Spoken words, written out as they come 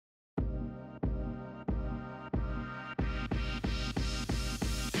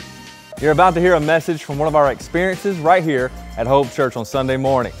You're about to hear a message from one of our experiences right here at Hope Church on Sunday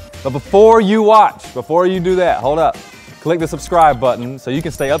morning. But before you watch, before you do that, hold up. Click the subscribe button so you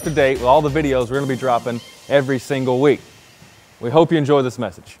can stay up to date with all the videos we're going to be dropping every single week. We hope you enjoy this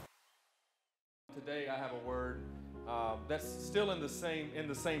message. Today I have a word that's still in the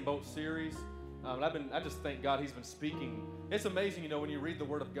same boat series. I just thank God He's been speaking. It's amazing, when you read the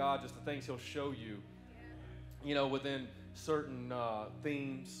Word of God, just the things He'll show you, within certain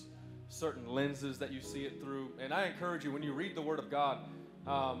themes, certain lenses that you see it through. And I encourage you, when you read the Word of God,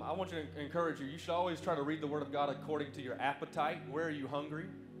 I want you to encourage you should always try to read the Word of God according to your appetite. Where are you hungry?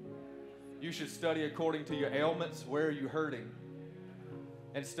 You should study according to your ailments. Where are you hurting?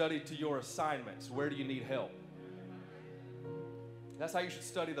 And study to your assignments. Where do you need help? That's how you should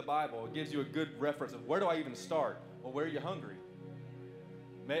study the Bible. It gives you a good reference of where do I even start? Well, where are you hungry?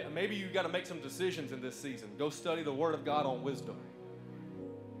 Maybe you got to make some decisions in this season. Go study the Word of God on wisdom.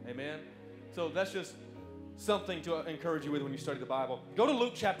 Amen? So that's just something to encourage you with when you study the Bible. Go to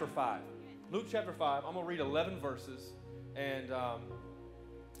Luke chapter 5. Luke chapter 5. I'm going to read 11 verses. And I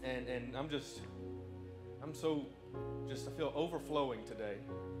feel overflowing today.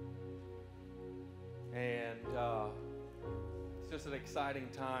 And it's just an exciting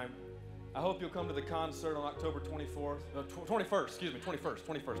time. I hope you'll come to the concert on October 21st.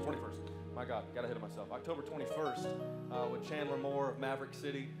 My God, got ahead of myself. October 21st with Chandler Moore of Maverick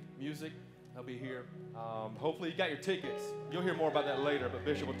City Music. He'll be here. Hopefully you got your tickets. You'll hear more about that later, but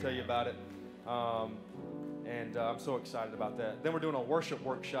Bishop will tell you about it. And I'm so excited about that. Then we're doing a worship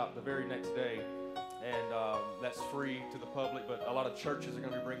workshop the very next day, and that's free to the public, but a lot of churches are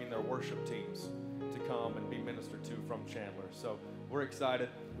going to be bringing their worship teams to come and be ministered to from Chandler. So we're excited.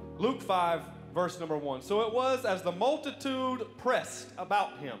 Luke 5, verse number 1. So it was as the multitude pressed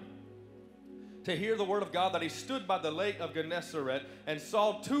about him to hear the word of God that he stood by the lake of Gennesaret and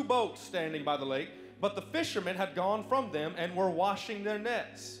saw two boats standing by the lake, but the fishermen had gone from them and were washing their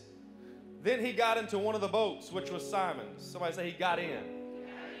nets. Then he got into one of the boats, which was Simon's. Somebody say he got in.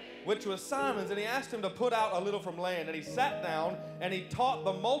 Which was Simon's, and he asked him to put out a little from land. And he sat down and he taught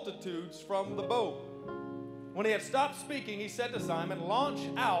the multitudes from the boat. When he had stopped speaking, he said to Simon, "Launch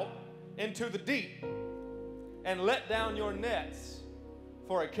out into the deep and let down your nets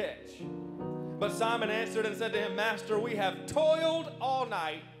for a catch." But Simon answered and said to him, "Master, we have toiled all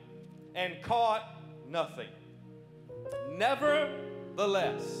night and caught nothing.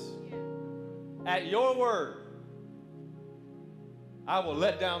 Nevertheless, at your word, I will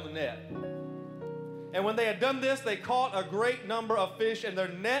let down the net." And when they had done this, they caught a great number of fish, and their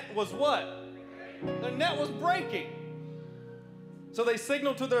net was what? Their net was breaking. So they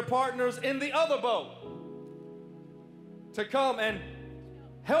signaled to their partners in the other boat to come and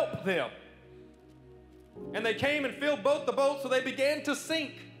help them. And they came and filled both the boats, so they began to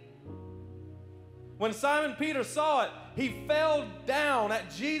sink. When Simon Peter saw it, he fell down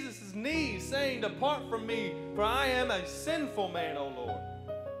at Jesus' knees, saying, "Depart from me, for I am a sinful man, O Lord."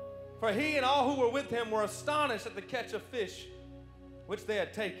 For he and all who were with him were astonished at the catch of fish which they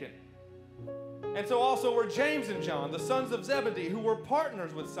had taken. And so also were James and John, the sons of Zebedee, who were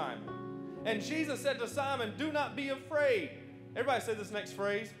partners with Simon. And Jesus said to Simon, "Do not be afraid." Everybody say this next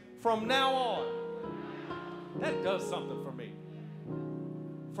phrase, "From now on." That does something for me.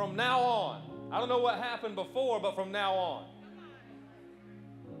 From now on. I don't know what happened before, but from now on.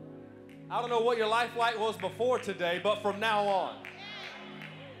 I don't know what your life like was before today, but from now on.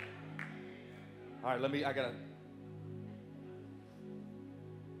 All right,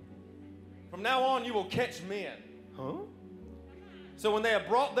 From now on, you will catch men. Huh? So when they had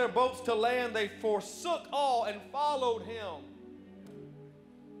brought their boats to land, they forsook all and followed him.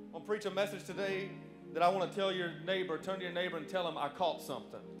 I'm going to preach a message today that I want to tell your neighbor, turn to your neighbor and tell him, I caught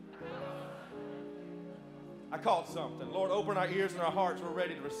something. I caught something. Lord, open our ears and our hearts. We're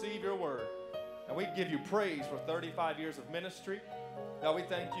ready to receive your word. And we give you praise for 35 years of ministry. God, we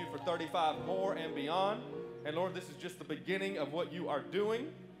thank you for 35 more and beyond. And Lord, this is just the beginning of what you are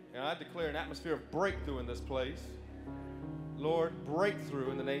doing. And I declare an atmosphere of breakthrough in this place. Lord,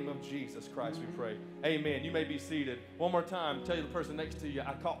 breakthrough in the name of Jesus Christ, we pray. Amen. You may be seated. One more time, tell the person next to you,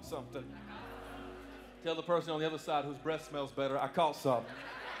 I caught something. Tell the person on the other side whose breath smells better, I caught something.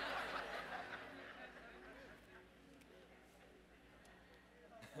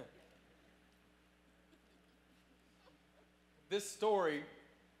 This story,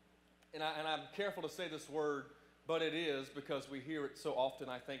 and I'm careful to say this word, but it is because we hear it so often,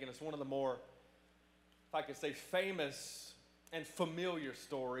 I think, and it's one of the more, if I could say, famous and familiar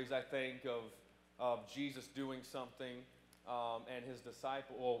stories, I think, of Jesus doing something and his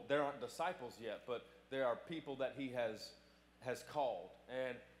disciples. Well, there aren't disciples yet, but there are people that he has called.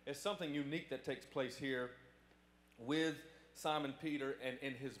 And is something unique that takes place here with Simon Peter and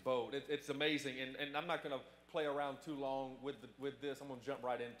in his boat. It's amazing, and I'm not going to play around too long with this. I'm going to jump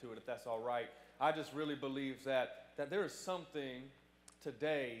right into it if that's all right. I just really believe that there is something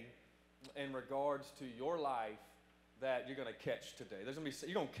today in regards to your life that you're going to catch today.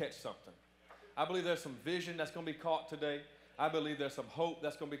 You're going to catch something. I believe there's some vision that's going to be caught today. I believe there's some hope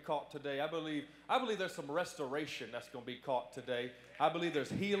that's going to be caught today. I believe there's some restoration that's going to be caught today. I believe there's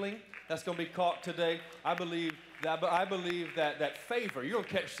healing that's going to be caught today. I believe that favor, you're going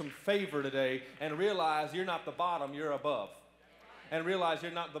to catch some favor today and realize you're not the bottom, you're above. And realize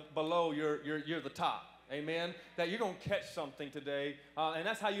you're not below, you're the top. Amen? That you're going to catch something today. And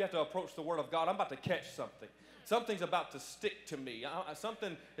that's how you have to approach the Word of God. I'm about to catch something. Something's about to stick to me.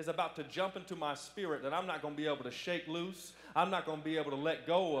 Something is about to jump into my spirit that I'm not going to be able to shake loose. I'm not going to be able to let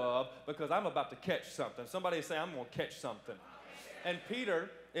go of because I'm about to catch something. Somebody say, I'm going to catch something. And Peter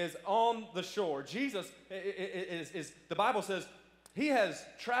is on the shore. Jesus is the Bible says, he has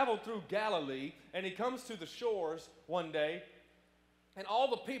traveled through Galilee, and he comes to the shores one day, and all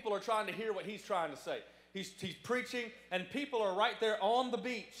the people are trying to hear what he's trying to say. He's preaching, and people are right there on the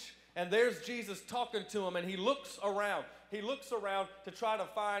beach. And there's Jesus talking to him, and he looks around. He looks around to try to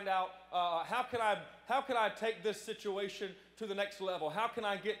find out how can I take this situation to the next level? How can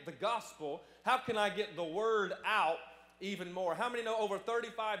I get the gospel? How can I get the word out even more? How many know over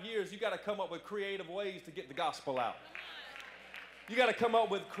 35 years you got to come up with creative ways to get the gospel out? You got to come up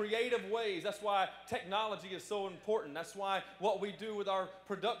with creative ways. That's why technology is so important. That's why what we do with our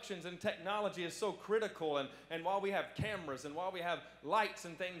productions and technology is so critical. And why we have cameras and why we have lights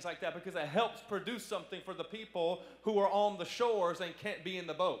and things like that, because it helps produce something for the people who are on the shores and can't be in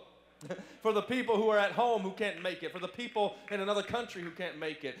the boat. For the people who are at home who can't make it. For the people in another country who can't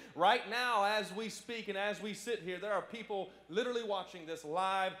make it. Right now, as we speak and as we sit here, there are people literally watching this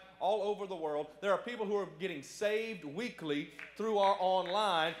live all over the world. There are people who are getting saved weekly through our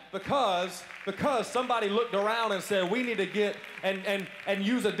online because somebody looked around and said, we need to get and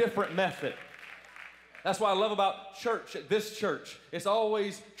use a different method. That's what I love about church, this church. It's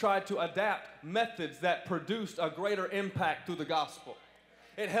always tried to adapt methods that produced a greater impact through the gospel.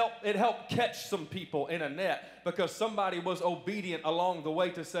 It helped catch some people in a net because somebody was obedient along the way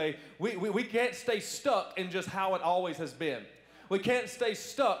to say, we can't stay stuck in just how it always has been. We can't stay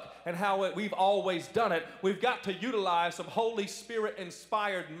stuck in how we've always done it. We've got to utilize some Holy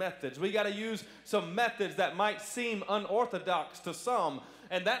Spirit-inspired methods. We got to use some methods that might seem unorthodox to some,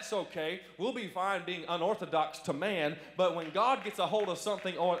 and that's okay. We'll be fine being unorthodox to man, but when God gets a hold of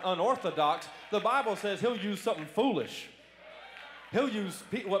something unorthodox, the Bible says he'll use something foolish. He'll use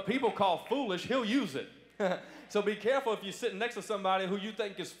what people call foolish, he'll use it. So be careful if you're sitting next to somebody who you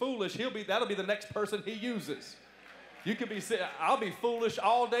think is foolish, that'll be the next person he uses. You could be sitting, I'll be foolish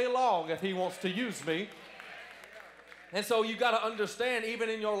all day long if he wants to use me. And so you got to understand, even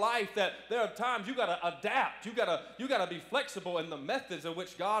in your life, that there are times you got to adapt. You got to be flexible in the methods in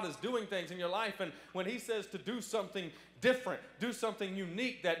which God is doing things in your life. And when he says to do something different, do something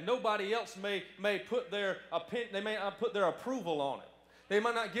unique that nobody else may put their opinion, they may not put their approval on it. They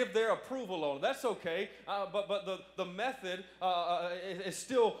might not give their approval on it. That's okay, but the method is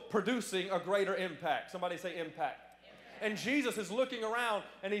still producing a greater impact. Somebody say impact. And Jesus is looking around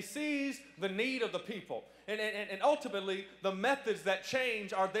and he sees the need of the people. And ultimately, the methods that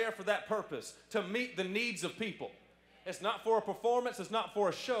change are there for that purpose, to meet the needs of people. It's not for a performance, it's not for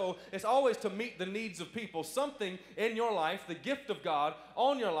a show, it's always to meet the needs of people. Something in your life, the gift of God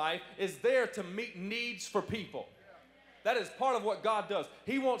on your life, is there to meet needs for people. That is part of what God does.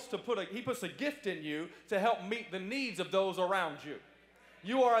 He puts a gift in you to help meet the needs of those around you.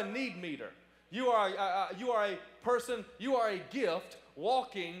 You are a need meter. You are a person, you are a gift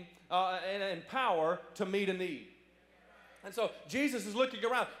walking in power to meet a need. And so Jesus is looking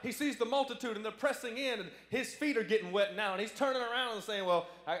around. He sees the multitude and they're pressing in and his feet are getting wet now. And he's turning around and saying, well,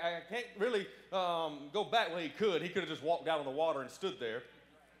 I can't really go back. Well, he could. He could have just walked out on the water and stood there.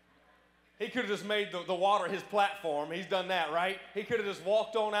 He could have just made the water his platform. He's done that, right? He could have just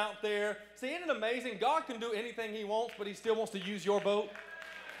walked on out there. See, isn't it amazing? God can do anything he wants, but he still wants to use your boat.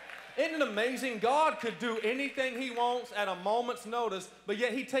 Isn't it amazing? God could do anything he wants at a moment's notice, but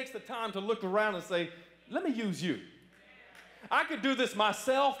yet he takes the time to look around and say, let me use you. I could do this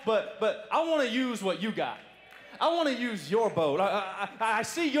myself, but I want to use what you got. I want to use your boat. I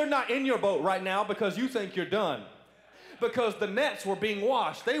see you're not in your boat right now because you think you're done. Because the nets were being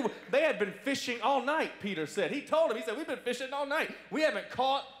washed. They had been fishing all night, Peter said. He told him, he said, we've been fishing all night. We haven't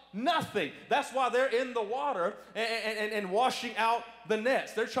caught nothing. That's why they're in the water and washing out the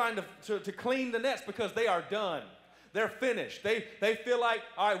nets. They're trying to clean the nets because they are done. They're finished. They feel like,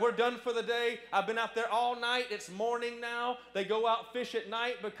 all right, we're done for the day. I've been out there all night. It's morning now. They go out fish at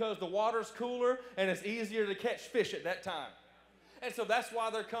night because the water's cooler and it's easier to catch fish at that time. And so that's why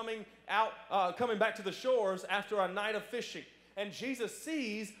they're coming back to the shores after a night of fishing. And Jesus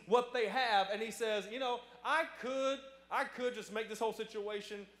sees what they have, and he says, you know, I could just make this whole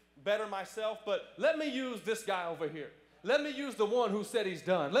situation better myself, but let me use this guy over here. Let me use the one who said he's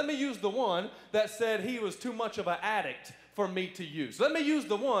done. Let me use the one that said he was too much of an addict for me to use. Let me use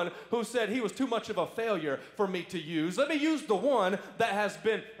the one who said he was too much of a failure for me to use. Let me use the one that has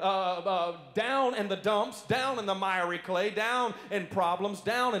been down in the dumps, down in the miry clay, down in problems,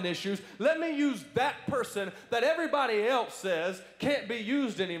 down in issues. Let me use that person that everybody else says can't be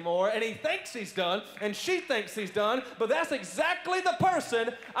used anymore, and he thinks he's done, and she thinks he's done, but that's exactly the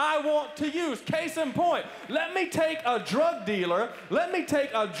person I want to use. Case in point, let me take a drug dealer, let me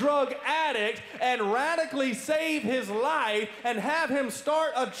take a drug addict and radically save his life and have him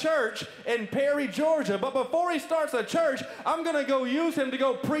start a church in Perry, Georgia. But before he starts a church, I'm going to go use him to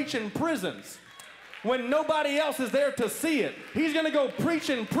go preach in prisons when nobody else is there to see it. He's going to go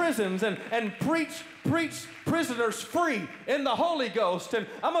preach in prisons and preach prisoners free in the Holy Ghost. And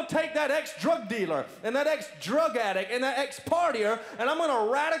I'm going to take that ex-drug dealer and that ex-drug addict and that ex-partier, and I'm going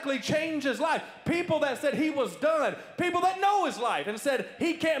to radically change his life. People that said he was done, people that know his life and said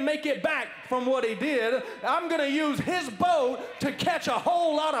he can't make it back from what he did, I'm going to use his boat to catch a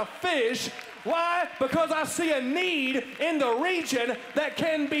whole lot of fish. Why? Because I see a need in the region that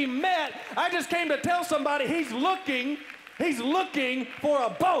can be met. I just came to tell somebody he's looking for a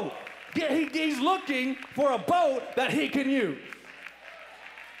boat. He's looking for a boat that he can use.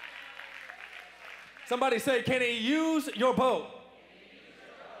 Somebody say, can he use your boat?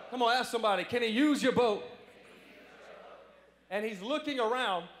 Come on, ask somebody, can he use your boat? And he's looking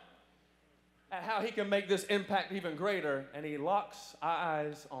around at how he can make this impact even greater, and he locks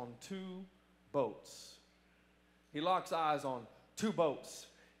eyes on two boats. He locks eyes on two boats,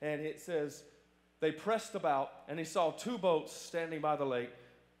 and it says, they pressed about, and he saw two boats standing by the lake,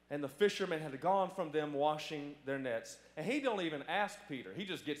 and the fishermen had gone from them washing their nets. And he don't even ask Peter. He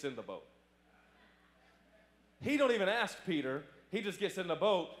just gets in the boat. He don't even ask Peter. He just gets in the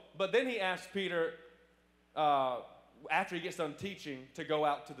boat. But then he asks Peter, after he gets done teaching, to go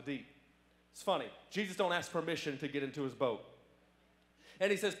out to the deep. It's funny. Jesus don't ask permission to get into his boat.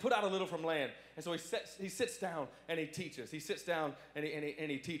 And he says, put out a little from land. And so he sits down and he teaches. He sits down and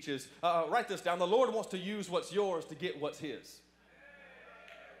he teaches. Write this down. The Lord wants to use what's yours to get what's his.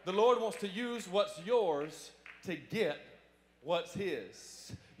 The Lord wants to use what's yours to get what's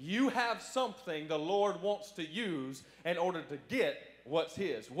his. You have something the Lord wants to use in order to get what's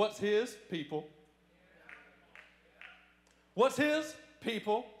his. What's his? People. What's his?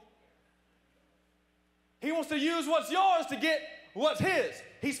 People. He wants to use what's yours to get what's his.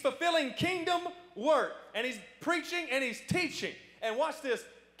 He's fulfilling kingdom work, and he's preaching and he's teaching. And watch this.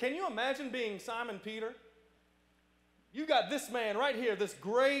 Can you imagine being Simon Peter? You got this man right here, this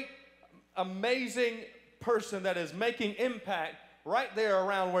great, amazing person that is making impact right there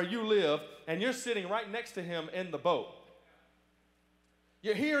around where you live, and you're sitting right next to him in the boat.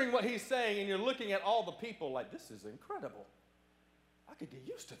 You're hearing what he's saying, and you're looking at all the people like, this is incredible. I could get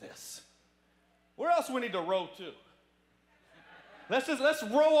used to this. Where else we need to row to? Let's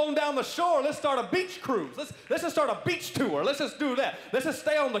row on down the shore. Let's start a beach cruise. Let's just start a beach tour. Let's just do that. Let's just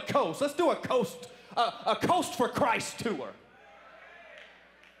stay on the coast. Let's do a coast for Christ tour.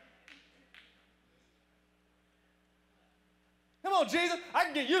 Come on, Jesus, I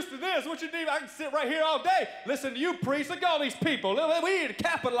can get used to this. What you need? I can sit right here all day. Listen to you preach. Look at all these people. We need to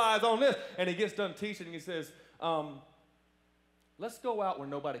capitalize on this. And he gets done teaching and he says, let's go out where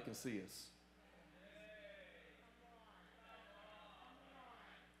nobody can see us.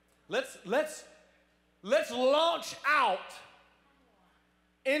 Let's launch out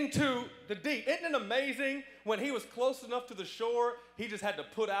into the deep. Isn't it amazing when he was close enough to the shore, he just had to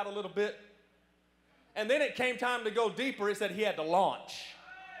put out a little bit? And then it came time to go deeper, it said he had to launch.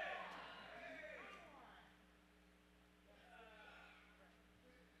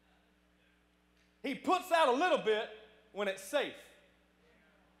 He puts out a little bit when it's safe.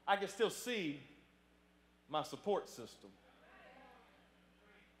 I can still see my support system.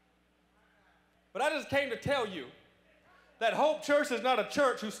 But I just came to tell you that Hope Church is not a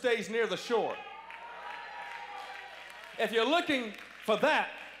church who stays near the shore. If you're looking for that,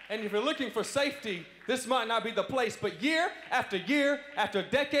 and if you're looking for safety, this might not be the place. But year after year, after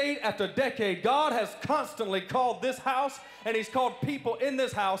decade, God has constantly called this house, and he's called people in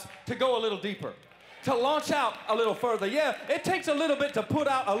this house to go a little deeper. to launch out a little further. Yeah, it takes a little bit to put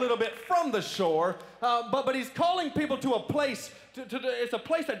out a little bit from the shore, but he's calling people to a place, it's a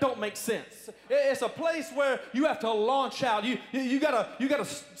place that don't make sense. It's a place where you have to launch out. You gotta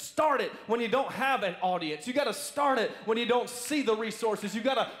start it when you don't have an audience. You gotta start it when you don't see the resources. You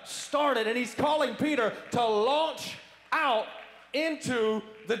gotta start it, and he's calling Peter to launch out into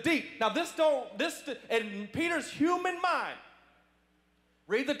the deep. Now this in Peter's human mind,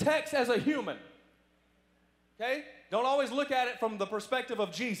 read the text as a human. Okay? Don't always look at it from the perspective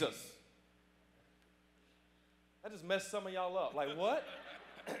of Jesus. That just messed some of y'all up. Like, what?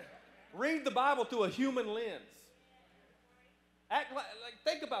 Read the Bible through a human lens. Act like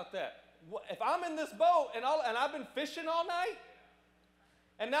think about that. If I'm in this boat and I've been fishing all night,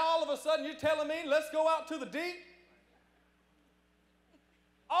 and now all of a sudden you're telling me, let's go out to the deep,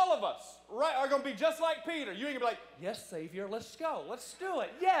 all of us, right, are going to be just like Peter. You ain't going to be like, yes, Savior, let's go. Let's do it.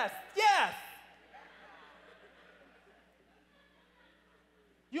 Yes, yes.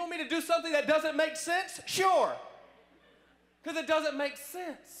 You want me to do something that doesn't make sense? Sure. Because it doesn't make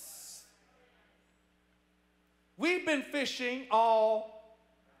sense. We've been fishing all.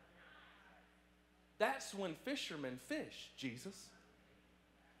 That's when fishermen fish, Jesus.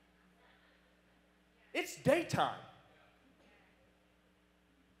 It's daytime.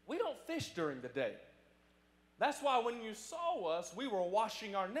 We don't fish during the day. That's why when you saw us, we were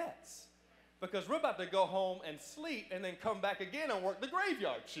washing our nets. Because we're about to go home and sleep and then come back again and work the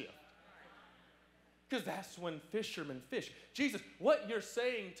graveyard shift. Because that's when fishermen fish. Jesus, what you're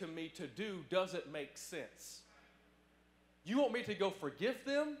saying to me to do doesn't make sense. You want me to go forgive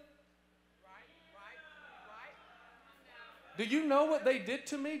them? Do you know what they did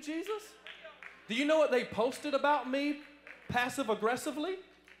to me, Jesus? Do you know what they posted about me passive-aggressively?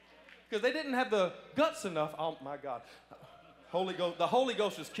 Because they didn't have the guts enough. Oh, my God. The Holy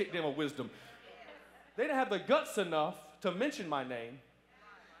Ghost just kicked in with wisdom. They didn't have the guts enough to mention my name.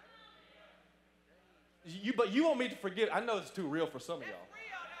 But you want me to forgive. I know it's too real for some of y'all.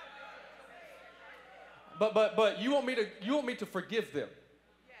 But you want me to forgive them.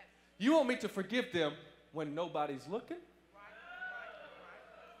 You want me to forgive them when nobody's looking?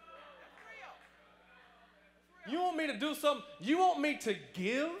 You want me to do something? You want me to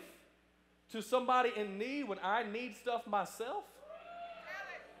give to somebody in need when I need stuff myself?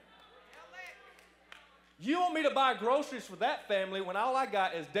 You want me to buy groceries for that family when all I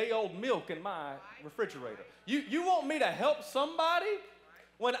got is day-old milk in my refrigerator? You want me to help somebody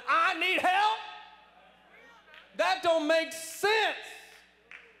when I need help? That don't make sense.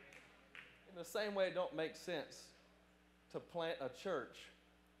 In the same way it don't make sense to plant a church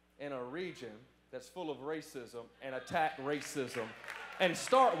in a region that's full of racism and attack racism and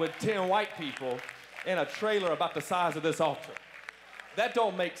start with 10 white people in a trailer about the size of this altar. That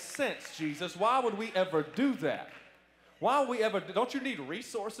don't make sense, Jesus. Why would we ever do that? Why would we ever, don't you need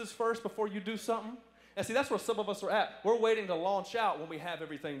resources first before you do something? And see, that's where some of us are at. We're waiting to launch out when we have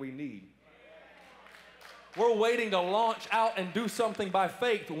everything we need. We're waiting to launch out and do something by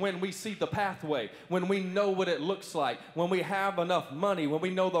faith when we see the pathway, when we know what it looks like, when we have enough money, when we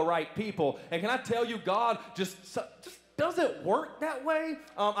know the right people. And can I tell you, God just doesn't work that way.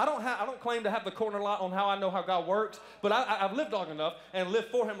 I don't claim to have the corner lot on how I know how God works, but I've lived long enough and lived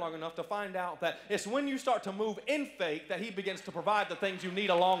for him long enough to find out that it's when you start to move in faith that he begins to provide the things you need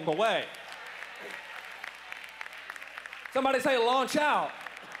along the way. Somebody say, launch out.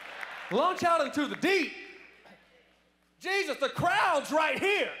 Launch out into the deep. Jesus, the crowd's right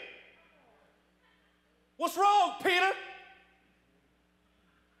here. What's wrong, Peter?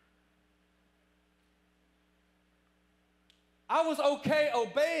 I was okay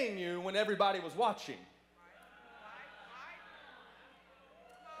obeying you when everybody was watching.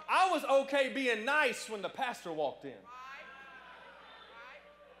 I was okay being nice when the pastor walked in.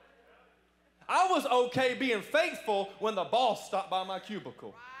 I was okay being faithful when the boss stopped by my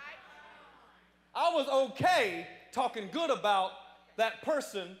cubicle. I was okay talking good about that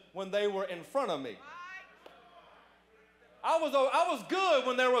person when they were in front of me. I was good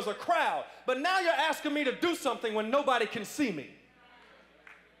when there was a crowd, but now you're asking me to do something when nobody can see me.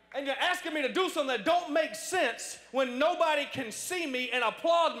 And you're asking me to do something that don't make sense when nobody can see me and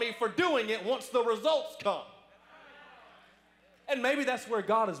applaud me for doing it once the results come. And maybe that's where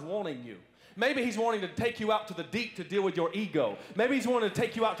God is wanting you. Maybe he's wanting to take you out to the deep to deal with your ego. Maybe he's wanting to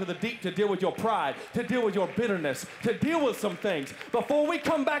take you out to the deep to deal with your pride, to deal with your bitterness, to deal with some things. Before we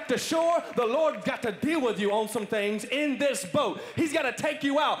come back to shore, the Lord's got to deal with you on some things in this boat. He's got to take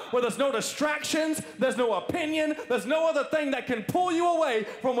you out where there's no distractions, there's no opinion, there's no other thing that can pull you away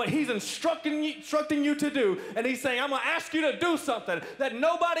from what he's instructing you to do. And he's saying, I'm going to ask you to do something that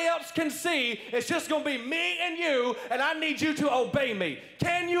nobody else can see. It's just going to be me and you, and I need you to obey me.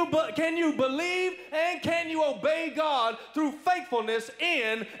 Can you believe and can you obey God through faithfulness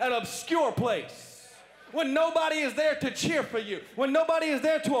in an obscure place? When nobody is there to cheer for you, when nobody is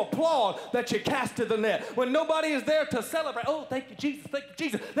there to applaud that you casted the net, when nobody is there to celebrate, oh, thank you,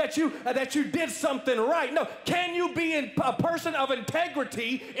 Jesus, that you did something right. No, can you be a person of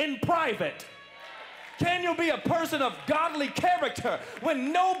integrity in private? Can you be a person of godly character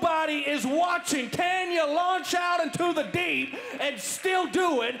when nobody is watching? Can you launch out into the deep and still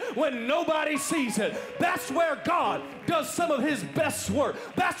do it when nobody sees it? That's where God does some of his best work.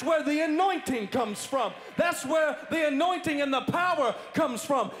 That's where the anointing comes from. That's where the anointing and the power comes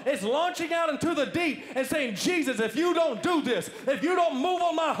from. It's launching out into the deep and saying, Jesus, if you don't do this, if you don't move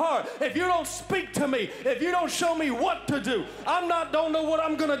on my heart, if you don't speak to me, if you don't show me what to do, don't know what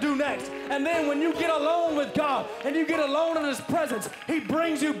I'm going to do next. And then when you get alone with God and you get alone in his presence, he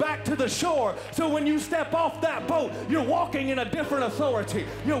brings you back to the shore. So when you step off that boat, you're walking in a different authority.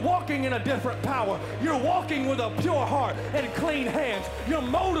 You're walking in a different power. You're walking with a pure heart and clean hands. Your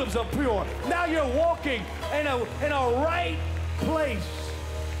motives are pure. Now you're walking in a right place.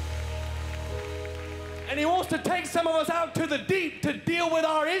 And he wants to take some of us out to the deep to deal with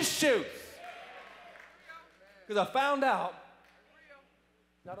our issues. Because I found out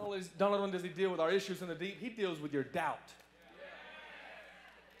not only does he deal with our issues in the deep, he deals with your doubt.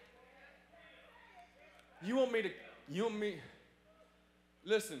 You want me,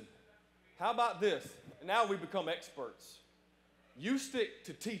 listen, how about this? Now we become experts. You stick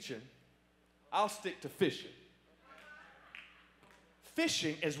to teaching, I'll stick to fishing.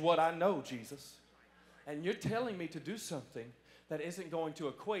 Fishing is what I know, Jesus. And you're telling me to do something that isn't going to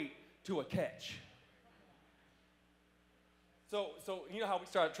equate to a catch. So you know how we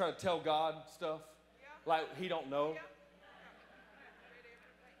start trying to tell God stuff? Like he don't know?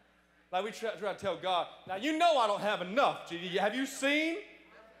 Like we try to tell God, now you know I don't have enough. Have you seen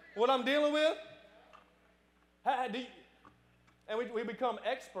what I'm dealing with? And we become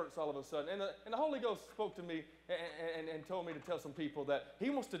experts all of a sudden. And the Holy Ghost spoke to me and told me to tell some people that he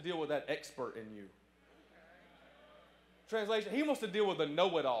wants to deal with that expert in you. Translation, he wants to deal with the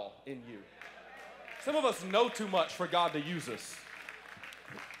know-it-all in you. Some of us know too much for God to use us.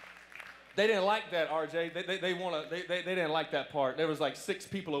 They didn't like that, RJ. They didn't like that part. There was like 6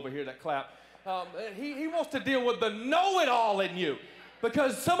 people over here that clapped. He wants to deal with the know-it-all in you,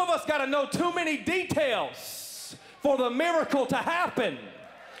 because some of us got to know too many details for the miracle to happen.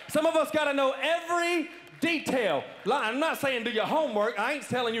 Some of us got to know every detail. I'm not saying do your homework. I ain't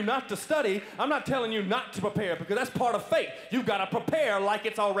telling you not to study. I'm not telling you not to prepare, because that's part of faith. You've got to prepare like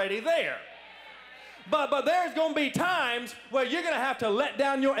it's already there. But there's going to be times where you're going to have to let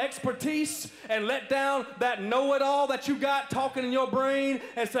down your expertise and let down that know-it-all that you got talking in your brain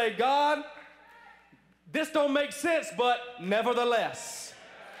and say, God, this don't make sense, but nevertheless,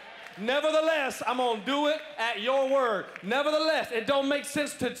 I'm going to do it at your word. Nevertheless, it don't make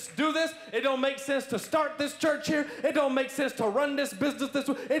sense to do this. It don't make sense to start this church here. It don't make sense to run this business this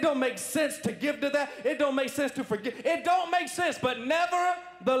way. It don't make sense to give to that. It don't make sense to forgive. It don't make sense, but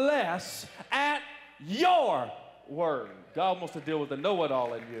nevertheless, at your word. God wants to deal with the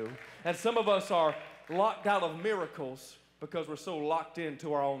know-it-all in you. And some of us are locked out of miracles because we're so locked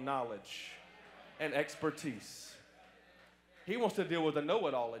into our own knowledge and expertise. He wants to deal with the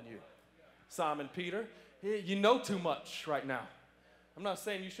know-it-all in you. Simon Peter, you know too much right now. I'm not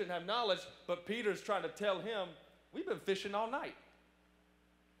saying you shouldn't have knowledge, but Peter's trying to tell him, we've been fishing all night.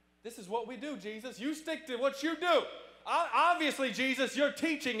 This is what we do, Jesus. You stick to what you do. Obviously, Jesus, your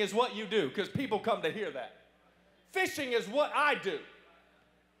teaching is what you do, because people come to hear that. Fishing is what I do.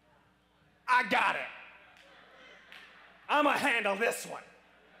 I got it. I'm going to handle this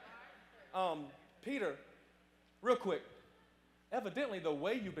one. Peter, real quick, evidently the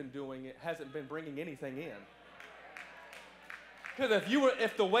way you've been doing it hasn't been bringing anything in. Because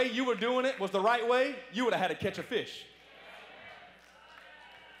if the way you were doing it was the right way, you would have had to catch a fish.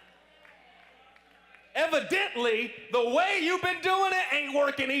 Evidently, the way you've been doing it ain't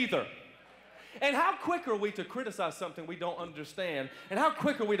working either. And how quick are we to criticize something we don't understand? And how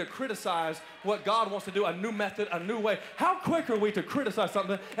quick are we to criticize what God wants to do, a new method, a new way? How quick are we to criticize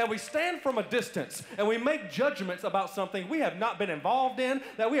something and we stand from a distance and we make judgments about something we have not been involved in,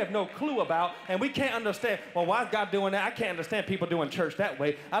 that we have no clue about, and we can't understand, well, why is God doing that? I can't understand people doing church that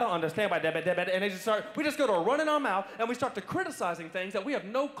way. I don't understand why that, and we just go to running our mouth and we start to criticizing things that we have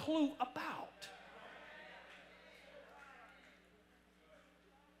no clue about.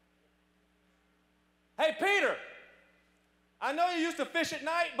 Hey, Peter, I know you used to fish at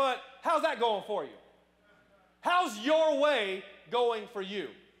night, but how's that going for you? How's your way going for you?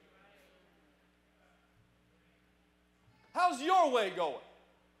 How's your way going?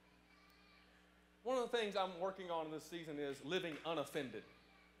 One of the things I'm working on this season is living unoffended.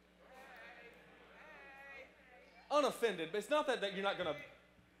 Unoffended, but it's not that you're not going to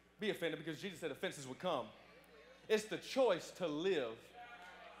be offended, because Jesus said offenses would come. It's the choice to live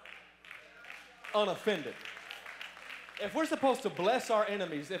unoffended. If we're supposed to bless our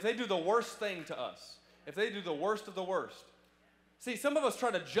enemies, if they do the worst thing to us, if they do the worst of the worst, see, some of us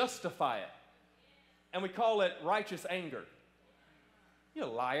try to justify it, and we call it righteous anger. You're a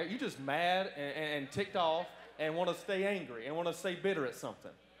liar. You're just mad and ticked off and want to stay angry and want to stay bitter at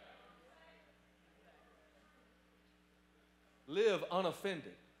something. Live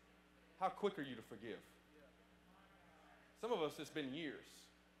unoffended. How quick are you to forgive? Some of us, it's been years,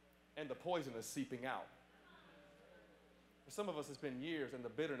 and the poison is seeping out. For some of us, it's been years, and the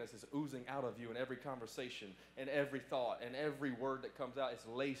bitterness is oozing out of you in every conversation and every thought and every word that comes out is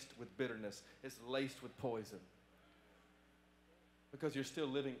laced with bitterness. It's laced with poison. Because you're still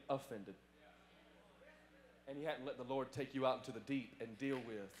living offended. And you hadn't let the Lord take you out into the deep and deal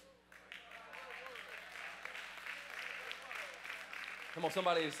with. Come on,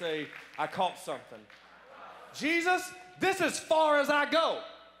 somebody say, I caught something. Jesus, this is as far as I go.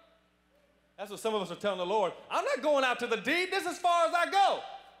 That's what some of us are telling the Lord. I'm not going out to the deep. This is as far as I go.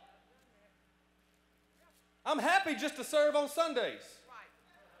 I'm happy just to serve on Sundays.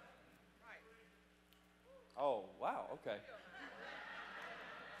 Oh, wow, okay.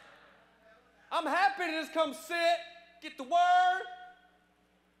 I'm happy to just come sit, get the word,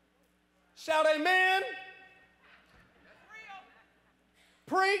 shout amen,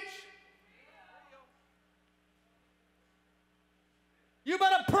 preach. You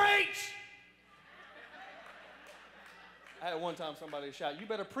better preach. I had one time somebody shout, you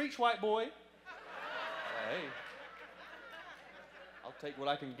better preach, white boy. Hey, I'll take what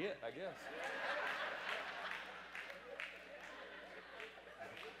I can get, I guess.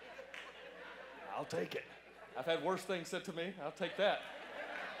 I'll take it. I've had worse things said to me. I'll take that.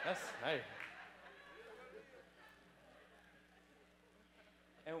 Hey.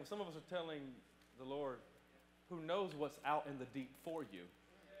 And some of us are telling the Lord, who knows what's out in the deep for you,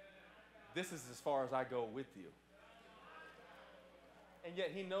 this is as far as I go with you. And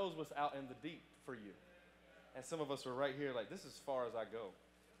yet he knows what's out in the deep for you. And some of us are right here like, this is as far as I go.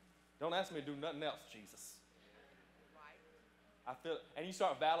 Don't ask me to do nothing else, Jesus. I feel, and you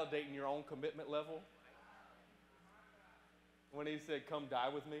start validating your own commitment level. When he said, come die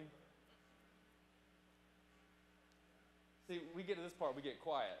with me. See, we get to this part, we get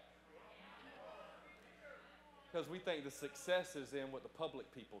quiet. Because we think the success is in what the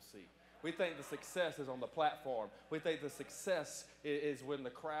public people see. We think the success is on the platform. We think the success is when the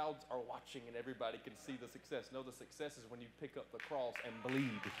crowds are watching and everybody can see the success. No, the success is when you pick up the cross and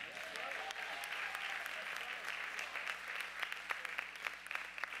bleed.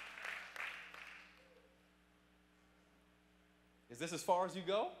 Is this as far as you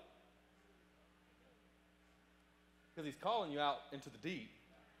go? Because he's calling you out into the deep.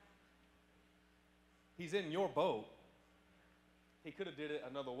 He's in your boat. He could have did it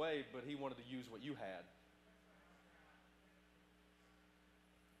another way, but he wanted to use what you had.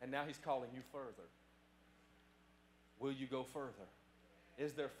 And now he's calling you further. Will you go further?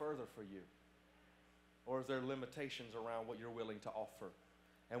 Is there further for you? Or is there limitations around what you're willing to offer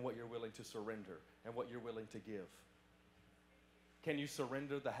and what you're willing to surrender and what you're willing to give? Can you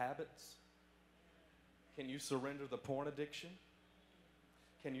surrender the habits? Can you surrender the porn addiction?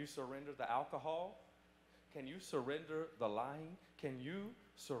 Can you surrender the alcohol? Can you surrender the lying? Can you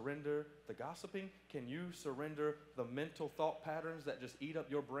surrender the gossiping? Can you surrender the mental thought patterns that just eat up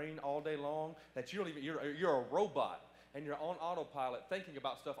your brain all day long? That you don't even, you're a robot and you're on autopilot thinking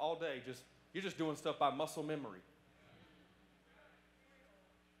about stuff all day. You're just doing stuff by muscle memory.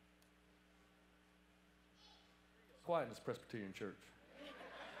 Quiet in this Presbyterian church.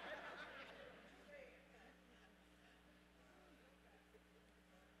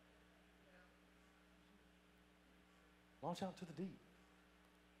 Launch out to the deep.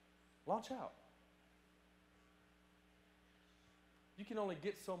 Launch out. You can only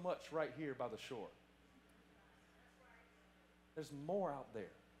get so much right here by the shore. There's more out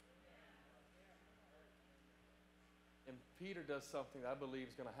there. And Peter does something that I believe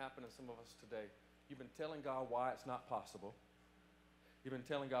is going to happen in some of us today. You've been telling God why it's not possible. You've been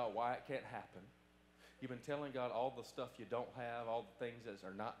telling God why it can't happen. You've been telling God all the stuff you don't have, all the things that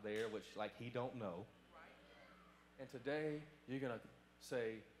are not there, which like he don't know. And today, you're going to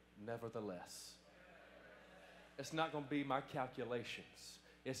say, nevertheless. It's not going to be my calculations.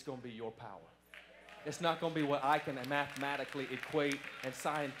 It's going to be your power. It's not going to be what I can mathematically equate and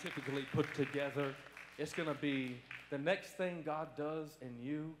scientifically put together. It's going to be the next thing God does in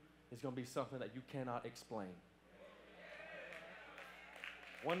you is going to be something that you cannot explain.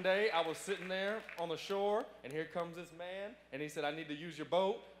 One day, I was sitting there on the shore, and here comes this man, and he said, I need to use your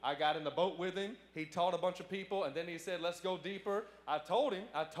boat. I got in the boat with him. He taught a bunch of people, and then he said, let's go deeper. I told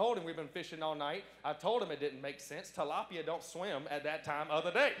him we've been fishing all night. I told him it didn't make sense. Tilapia don't swim at that time of the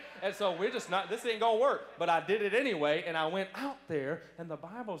day. And so we're just not, this ain't gonna work. But I did it anyway, and I went out there, and the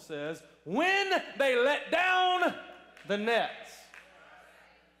Bible says, when they let down the nets.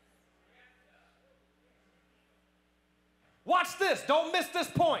 Watch this. Don't miss this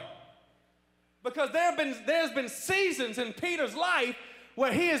point. Because there's been seasons in Peter's life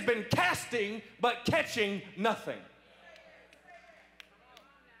where he has been casting but catching nothing.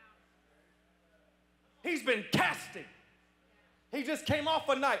 He's been casting. He just came off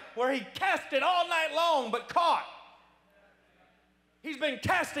a night where he casted all night long but caught. He's been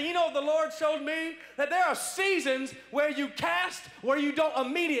casting. You know what the Lord showed me? That there are seasons where you cast where you don't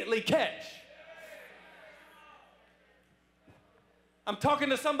immediately catch. I'm talking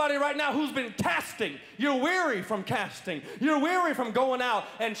to somebody right now who's been casting. You're weary from casting. You're weary from going out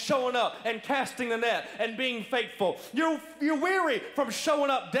and showing up and casting the net and being faithful. You're weary from showing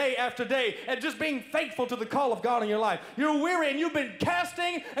up day after day and just being faithful to the call of God in your life. You're weary and you've been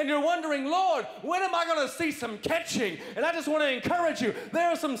casting and you're wondering, Lord, when am I going to see some catching? And I just want to encourage you, there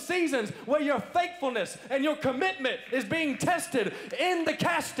are some seasons where your faithfulness and your commitment is being tested in the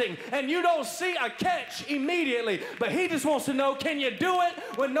casting and you don't see a catch immediately, but he just wants to know, can you do it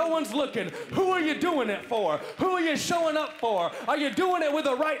when no one's looking? Who are you doing it for? Who are you showing up for? Are you doing it with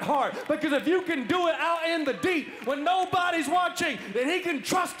the right heart? Because if you can do it out in the deep when nobody's watching, then he can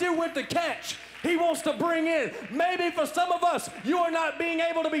trust you with the catch. He wants to bring in. Maybe for some of us, you are not being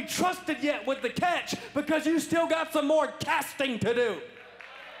able to be trusted yet with the catch because you still got some more casting to do.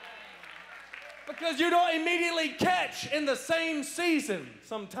 Because you don't immediately catch in the same season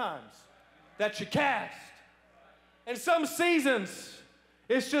sometimes that you cast. In some seasons,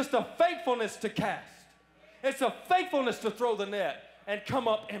 it's just a faithfulness to cast. It's a faithfulness to throw the net and come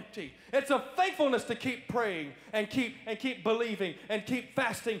up empty. It's a faithfulness to keep praying and keep believing and keep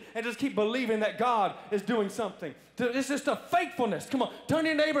fasting and just keep believing that God is doing something. It's just a faithfulness. Come on, turn to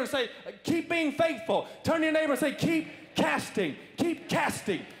your neighbor and say, keep being faithful. Turn to your neighbor and say, keep casting, keep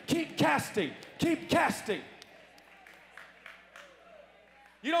casting, keep casting, keep casting.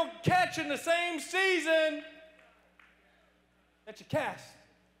 You don't catch in the same season that you cast.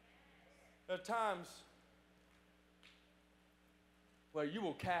 There are times where you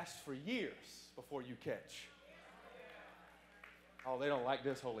will cast for years before you catch. Oh, they don't like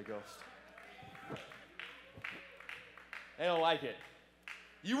this, Holy Ghost. They don't like it.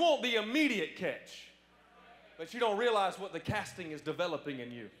 You want the immediate catch, but you don't realize what the casting is developing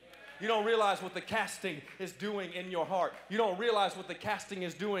in you. You don't realize what the casting is doing in your heart. You don't realize what the casting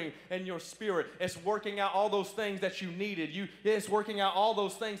is doing in your spirit. It's working out all those things that you needed. It's working out all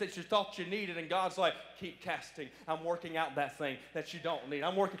those things that you thought you needed. And God's like, keep casting. I'm working out that thing that you don't need.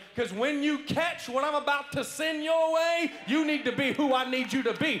 I'm working. Because when you catch what I'm about to send your way, you need to be who I need you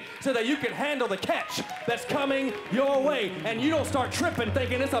to be so that you can handle the catch that's coming your way. And you don't start tripping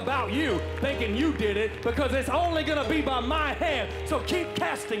thinking it's about you, thinking you did it, because it's only going to be by my hand. So keep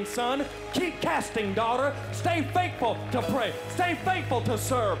casting, son. Keep casting, daughter. Stay faithful to pray. Stay faithful to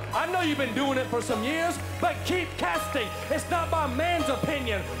serve. I know you've been doing it for some years, but keep casting. It's not by man's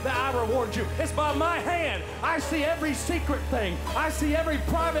opinion that I reward you. It's by my hand. I see every secret thing. I see every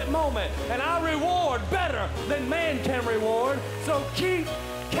private moment, and I reward better than man can reward. So keep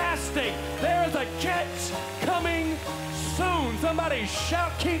casting. There is a catch coming soon. Somebody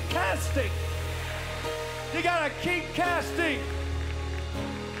shout, keep casting. You gotta keep casting.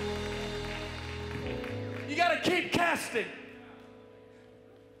 You got to keep casting.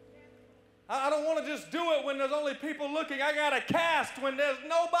 I don't want to just do it when there's only people looking. I got to cast when there's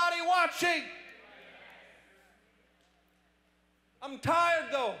nobody watching. I'm tired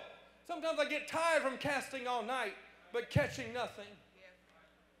though. Sometimes I get tired from casting all night, but catching nothing.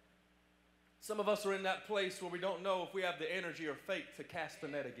 Some of us are in that place where we don't know if we have the energy or faith to cast the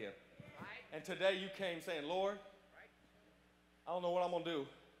net again. And today you came saying, Lord, I don't know what I'm going to do,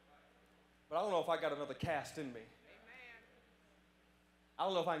 but I don't know if I got another cast in me. I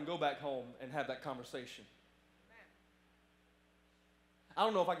don't know if I can go back home and have that conversation. I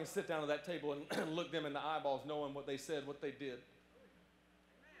don't know if I can sit down at that table and look them in the eyeballs knowing what they said, what they did,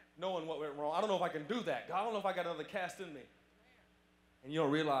 knowing what went wrong. I don't know if I can do that. God, I don't know if I got another cast in me. And you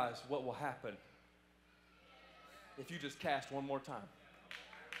don't realize what will happen if you just cast one more time.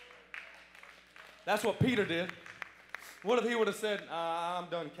 That's what Peter did. What if he would have said, I'm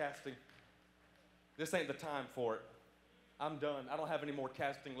done casting. This ain't the time for it. I'm done. I don't have any more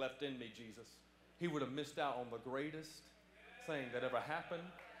casting left in me, Jesus. He would have missed out on the greatest thing that ever happened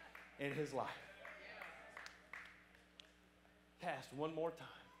in his life. Cast one more time.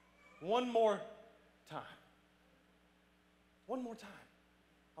 One more time. One more time.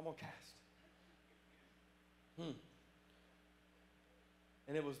 I'm going to cast.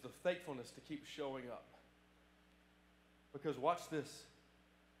 And it was the faithfulness to keep showing up. Because watch this.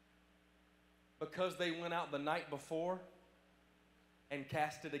 Because they went out the night before and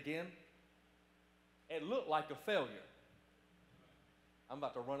cast it again, it looked like a failure. I'm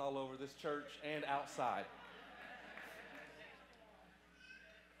about to run all over this church and outside.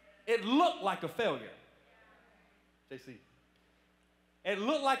 It looked like a failure. JC. It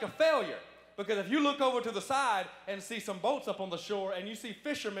looked like a failure. Because if you look over to the side and see some boats up on the shore and you see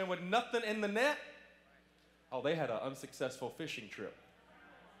fishermen with nothing in the net, oh, they had an unsuccessful fishing trip.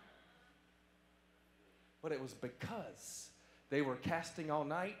 But it was because they were casting all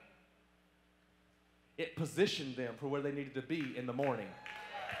night, it positioned them for where they needed to be in the morning.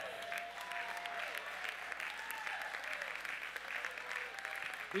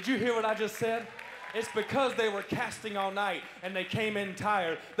 Did you hear what I just said? It's because they were casting all night and they came in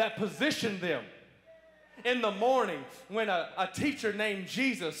tired that positioned them. In the morning, when a teacher named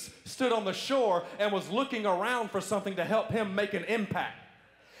Jesus stood on the shore and was looking around for something to help him make an impact.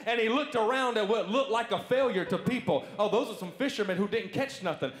 And he looked around at what looked like a failure to people. Oh, those are some fishermen who didn't catch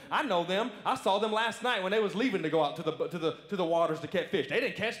nothing. I know them. I saw them last night when they was leaving to go out to the waters to catch fish. They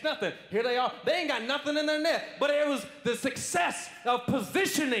didn't catch nothing. Here they are. They ain't got nothing in their net. But it was the success of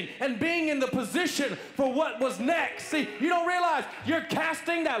positioning and being in the position for what was next. See, you don't realize your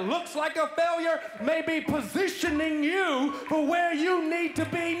casting that looks like a failure may be positioning you for where you need to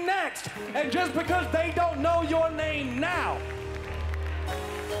be next. And just because they don't know your name now,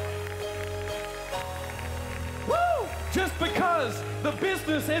 just because the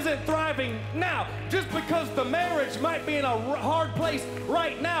business isn't thriving now, just because the marriage might be in a hard place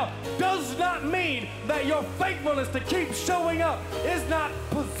right now, does not mean that your faithfulness to keep showing up is not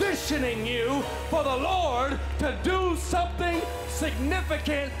positioning you for the Lord to do something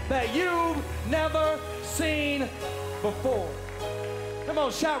significant that you've never seen before. Come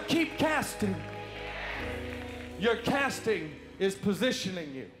on, shout, keep casting. Your casting is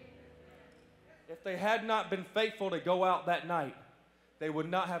positioning you. If they had not been faithful to go out that night, they would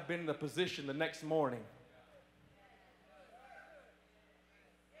not have been in the position the next morning.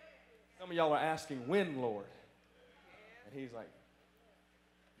 Some of y'all are asking, when, Lord? And he's like,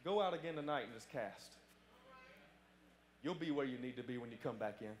 go out again tonight and just cast. You'll be where you need to be when you come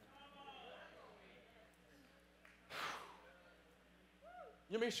back in.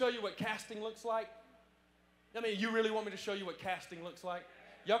 You want me to show you what casting looks like? I mean, you really want me to show you what casting looks like?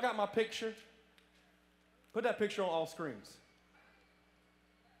 Y'all got my picture? Put that picture on all screens.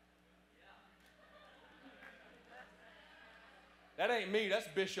 That ain't me, that's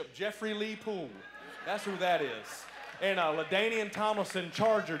Bishop Jeffrey Lee Poole. That's who that is. In a LaDainian Tomlinson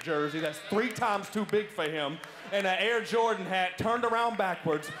Charger jersey that's 3 times too big for him, and an Air Jordan hat turned around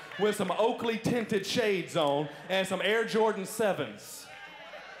backwards with some Oakley tinted shades on and some Air Jordan 7s.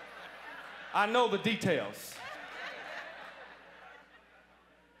 I know the details.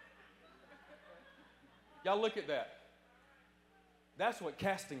 Y'all look at that. That's what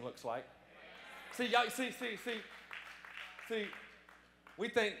casting looks like. See, y'all, see, we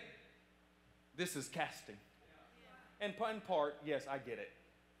think this is casting. And in part, yes, I get it.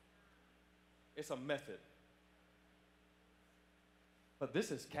 It's a method. But this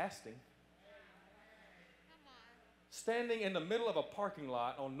is casting. Standing in the middle of a parking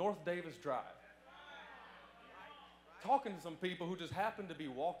lot on North Davis Drive, talking to some people who just happen to be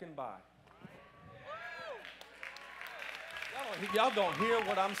walking by. Y'all don't hear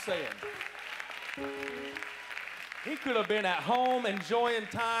what I'm saying. He could have been at home enjoying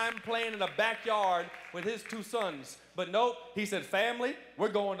time, playing in the backyard with his 2 sons. But nope, he said, family, we're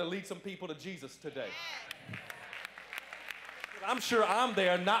going to lead some people to Jesus today. I'm sure I'm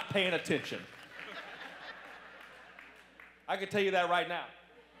there not paying attention. I can tell you that right now.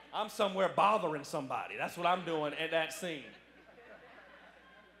 I'm somewhere bothering somebody. That's what I'm doing at that scene.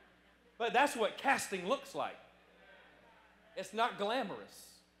 But that's what casting looks like. It's not glamorous.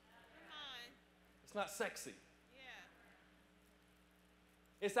 It's not sexy.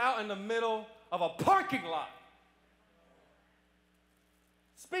 It's out in the middle of a parking lot.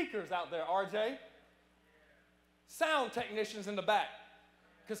 Speakers out there, RJ. Sound technicians in the back.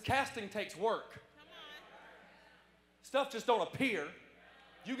 Because casting takes work. Stuff just don't appear.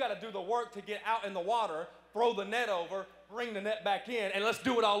 You got to do the work to get out in the water, throw the net over, bring the net back in, and let's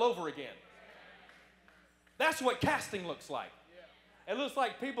do it all over again. That's what casting looks like. It looks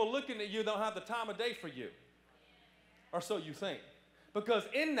like people looking at you don't have the time of day for you. Or so you think. Because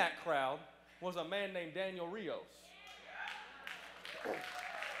in that crowd was a man named Daniel Rios.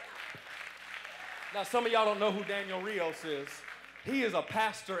 Now, some of y'all don't know who Daniel Rios is. He is a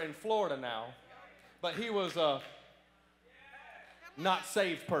pastor in Florida now, but he was a not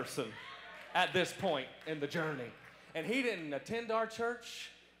saved person at this point in the journey. And he didn't attend our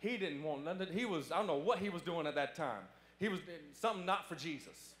church. He didn't want nothing. He was, I don't know what he was doing at that time. He was something not for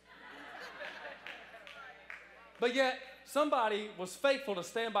Jesus. But yet, somebody was faithful to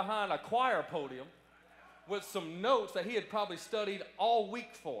stand behind a choir podium with some notes that he had probably studied all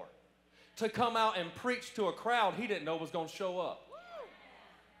week for, to come out and preach to a crowd he didn't know was going to show up.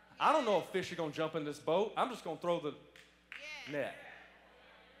 I don't know if fish are going to jump in this boat. I'm just going to throw the net.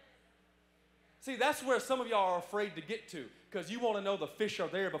 See, that's where some of y'all are afraid to get to, because you want to know the fish are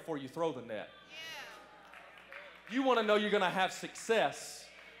there before you throw the net. You want to know you're going to have success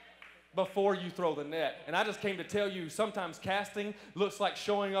before you throw the net. And I just came to tell you, sometimes casting looks like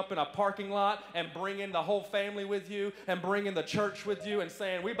showing up in a parking lot and bringing the whole family with you and bringing the church with you and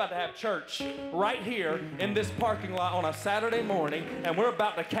saying, we're about to have church right here in this parking lot on a Saturday morning, and we're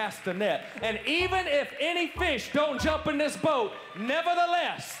about to cast the net. And even if any fish don't jump in this boat,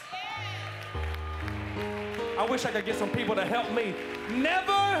 nevertheless, I wish I could get some people to help me.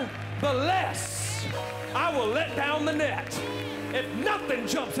 Nevertheless, I will let down the net. If nothing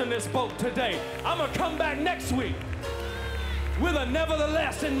jumps in this boat today, I'm going to come back next week with a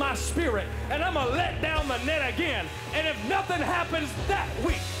nevertheless in my spirit, and I'm going to let down the net again. And if nothing happens that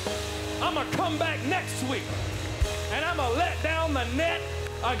week, I'm going to come back next week, and I'm going to let down the net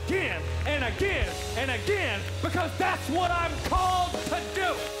again and again and again, because that's what I'm called to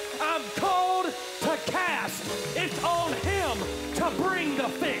do. I'm called to cast. It's on him to bring the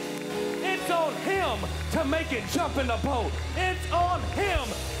fish. It's on him to make it jump in the boat. It's on him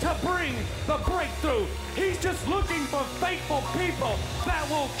to bring the breakthrough. He's just looking for faithful people that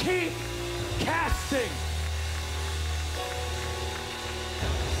will keep casting.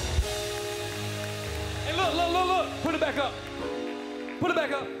 And look. Put it back up. Put it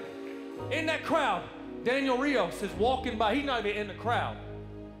back up. In that crowd, Daniel Rios is walking by. He's not even in the crowd.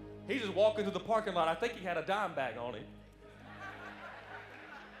 He's just walking through the parking lot. I think he had a dime bag on him.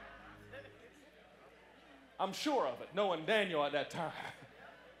 I'm sure of it, knowing Daniel at that time.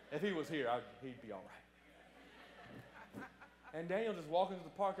 If he was here, he'd be all right. And Daniel just walking through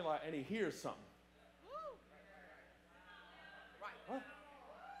the parking lot, and he hears something. Huh?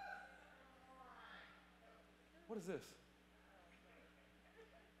 What is this?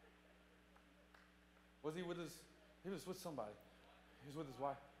 Was he with his, he was with somebody. He was with his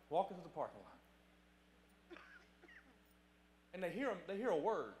wife, walking through the parking lot. And they hear a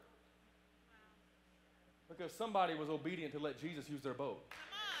word. Because somebody was obedient to let Jesus use their boat.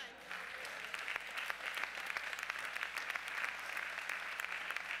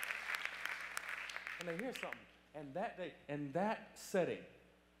 And they hear something. And that day, in that setting,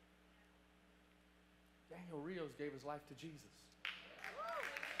 Daniel Rios gave his life to Jesus.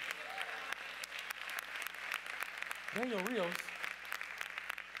 Daniel Rios,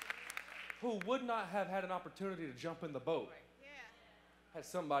 who would not have had an opportunity to jump in the boat had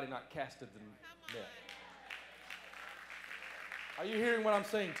somebody not casted the net. Are you hearing what I'm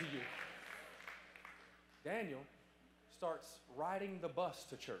saying to you? Daniel starts riding the bus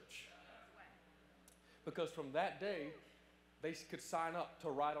to church. Because from that day, they could sign up to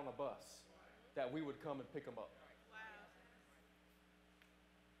ride on a bus that we would come and pick them up.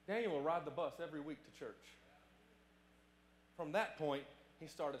 Daniel will ride the bus every week to church. From that point, he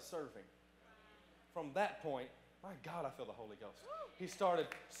started serving. From that point, my God, I feel the Holy Ghost. He started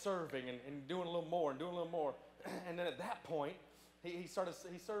serving and doing a little more and doing a little more. And then at that point, he served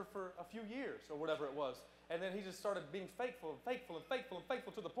for a few years or whatever it was. And then he just started being faithful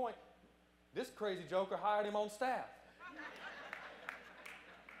to the point, this crazy joker hired him on staff.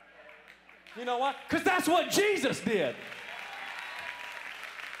 You know why? Because that's what Jesus did.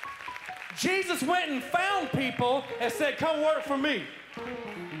 Jesus went and found people and said, come work for me.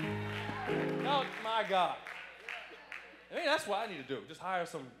 Oh, my God. I mean, that's what I need to do. Just hire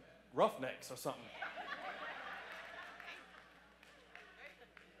some roughnecks or something.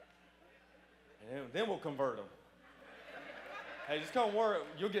 And then we'll convert them. Hey, just come work.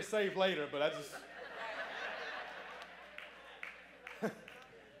 You'll get saved later, but I just...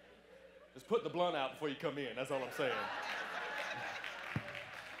 Just put the blunt out before you come in. That's all I'm saying.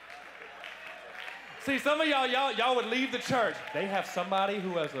 See, some of y'all would leave the church. They have somebody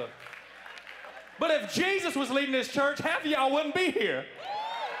who has a... But if Jesus was leading this church, half of y'all wouldn't be here.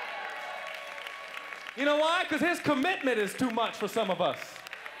 You know why? Because his commitment is too much for some of us.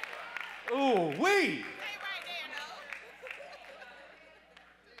 Ooh, wee!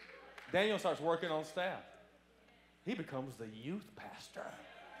 Daniel starts working on staff. He becomes the youth pastor.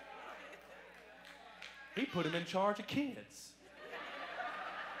 He put him in charge of kids.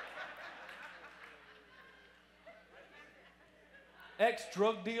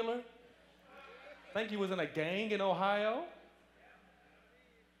 Ex-drug dealer. Think he was in a gang in Ohio.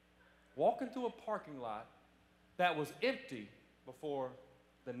 Walking through a parking lot that was empty before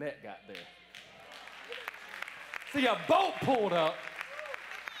the net got there. See, a boat pulled up.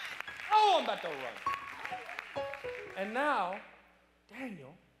 Oh, I'm about to run. And now,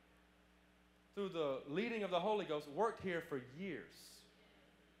 Daniel, through the leading of the Holy Ghost, worked here for years.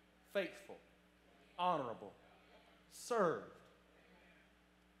 Faithful, honorable, served.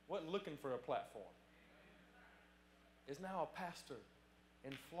 Wasn't looking for a platform. Is now a pastor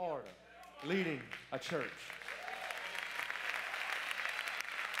in Florida, leading a church.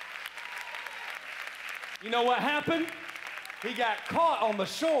 You know what happened? He got caught on the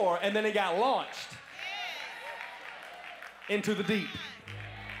shore and then he got launched into the deep.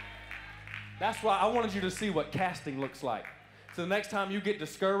 That's why I wanted you to see what casting looks like. So the next time you get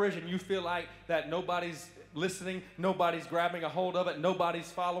discouraged and you feel like that nobody's listening, nobody's grabbing a hold of it, nobody's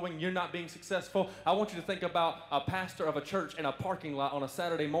following, you're not being successful, I want you to think about a pastor of a church in a parking lot on a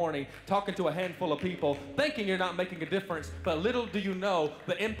Saturday morning talking to a handful of people, thinking you're not making a difference, but little do you know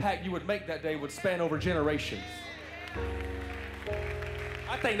the impact you would make that day would span over generations.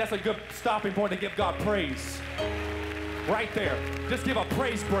 I think that's a good stopping point to give God praise. Right there. Just give a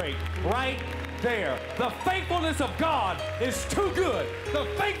praise break. Right there. The faithfulness of God is too good. The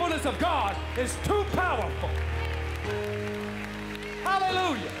faithfulness of God is too powerful.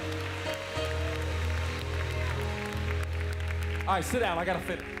 Hallelujah. All right, sit down. I got to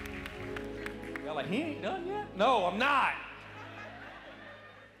finish. Y'all like, he ain't done yet? No, I'm not.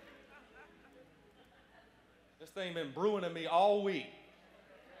 This thing been brewing in me all week.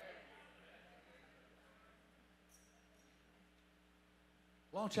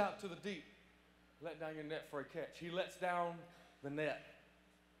 Launch out to the deep. Let down your net for a catch. He lets down the net.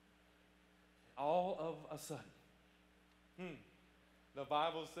 All of a sudden, the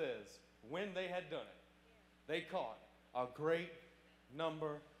Bible says, when they had done it, they caught a great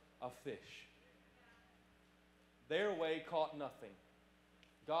number of fish. Their way caught nothing.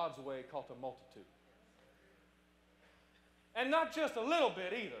 God's way caught a multitude. And not just a little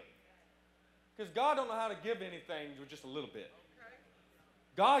bit either. Because God don't know how to give anything with just a little bit.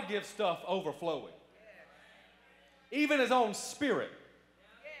 God gives stuff overflowing. Even his own spirit,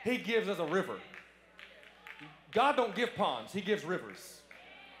 he gives as a river. God don't give ponds, he gives rivers.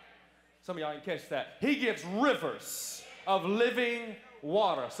 Some of y'all didn't catch that. He gives rivers of living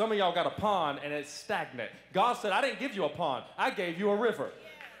water. Some of y'all got a pond and it's stagnant. God said, I didn't give you a pond, I gave you a river.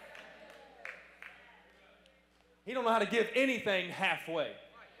 He don't know how to give anything halfway.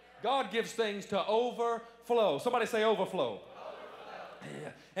 God gives things to overflow. Somebody say overflow.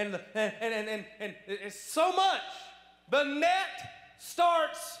 Yeah. And it's so much, the net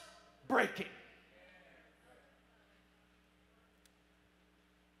starts breaking.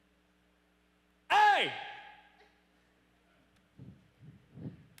 Hey!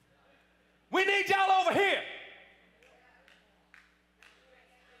 We need y'all over here.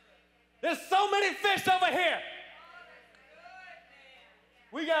 There's so many fish over here.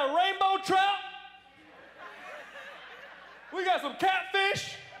 We got rainbow trout. We got some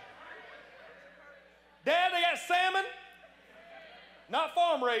catfish. Dad, they got salmon. Not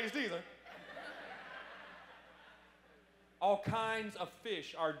farm raised either. All kinds of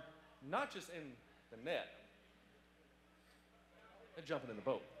fish are not just in the net. They're jumping in the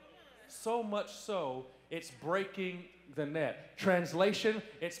boat. So much so, it's breaking the net. Translation,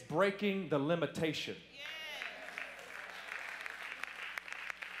 it's breaking the limitation.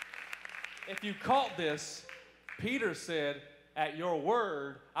 If you caught this, Peter said, at your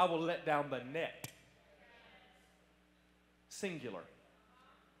word, I will let down the net. Singular.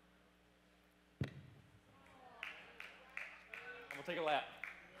 We'll take a lap.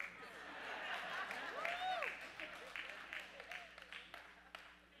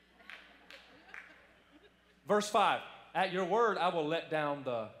 Verse 5, at your word I will let down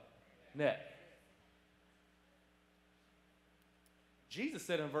the net. Jesus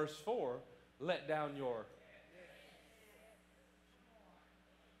said in verse 4, let down your.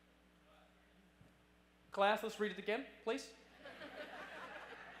 Class, let's read it again, please.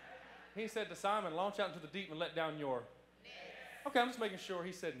 He said to Simon, launch out into the deep and let down your nets. Okay, I'm just making sure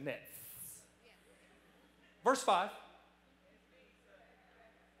he said nets. Verse 5.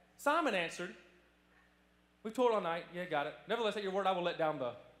 Simon answered, we've toiled all night. Yeah, got it. Nevertheless, at your word, I will let down the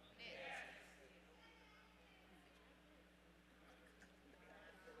nets.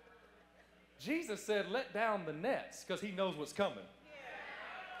 Jesus said, let down the nets, because he knows what's coming.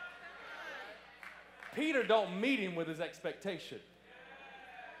 Peter don't meet him with his expectation.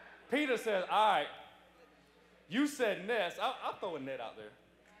 Peter said, all right, you said nets, I'll throw a net out there.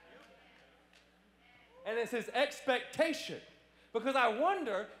 And it's his expectation, because I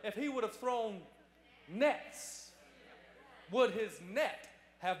wonder if he would have thrown nets, would his net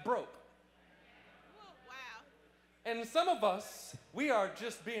have broke? And some of us, we are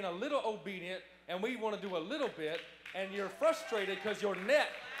just being a little obedient, and we want to do a little bit, and you're frustrated because your net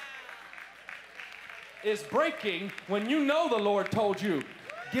is breaking when you know the Lord told you,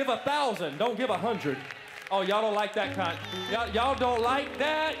 give 1,000, don't give 100. Oh, y'all don't like that kind. Y'all don't like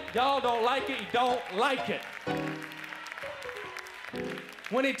that. Y'all don't like it. You don't like it.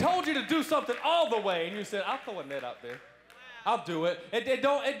 When he told you to do something all the way, and you said, I'll throw a net out there. I'll do it. It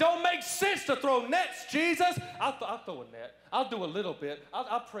don't make sense to throw nets, Jesus. I'll throw a net. I'll do a little bit.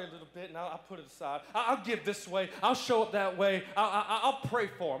 I'll pray a little bit, and I'll put it aside. I'll give this way. I'll show up that way. I'll pray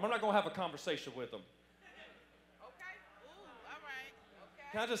for him. I'm not going to have a conversation with him. Okay. Ooh, all right.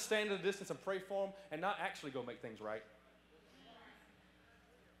 Okay. Can I just stand at a distance and pray for him and not actually go make things right?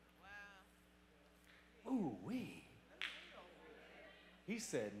 Wow. Ooh-wee. He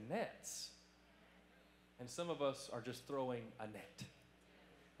said nets. And some of us are just throwing a net.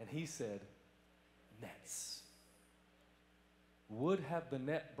 And he said, nets. Would have the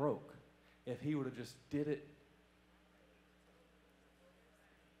net broke if he would have just did it.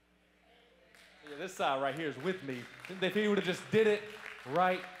 Yeah, this side right here is with me. If he would have just did it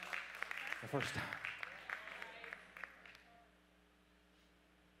right the first time.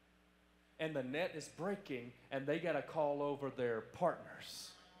 And the net is breaking, and they got to call over their partners.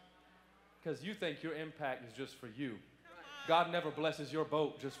 Because you think your impact is just for you. God never blesses your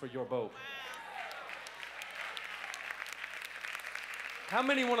boat just for your boat. How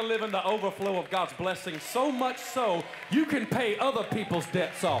many want to live in the overflow of God's blessing so much so you can pay other people's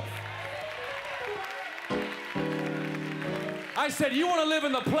debts off? I said, you want to live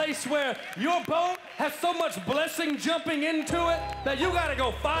in the place where your boat has so much blessing jumping into it that you got to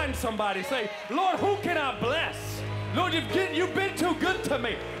go find somebody. Say, Lord, who can I bless? Lord, you've been too good to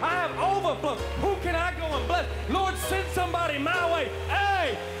me. I have overflow. Who can I go and bless? Lord, send somebody my way.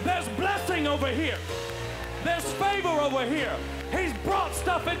 Hey, there's blessing over here. There's favor over here. He's brought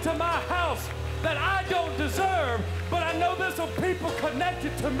stuff into my house that I don't deserve, but I know there's some people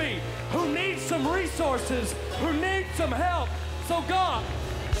connected to me who need some resources, who need some help. So God,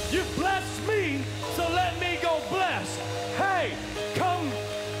 you blessed me, so let me go bless. Hey, come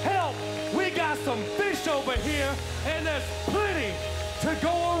help. We got some fish over here, and there's plenty to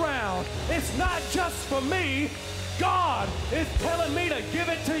go around. It's not just for me. God is telling me to give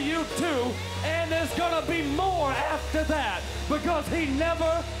it to you too, and there's gonna be more after that, because he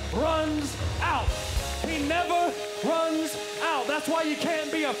never runs out. He never runs out. That's why you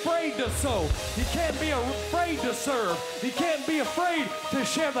can't be afraid to sow. You can't be afraid to serve. You can't be afraid to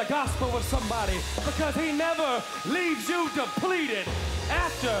share the gospel with somebody, because he never leaves you depleted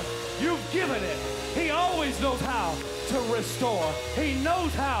after you've given it. He always knows how to restore. He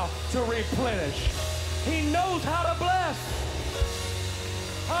knows how to replenish. He knows how to bless.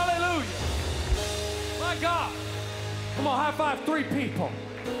 Hallelujah. My God. Come on, high five 3 people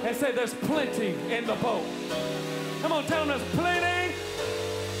and say there's plenty in the boat. Come on, tell them there's plenty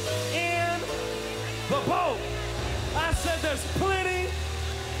in the boat. I said there's plenty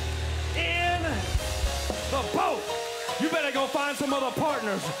in the boat. You better go find some other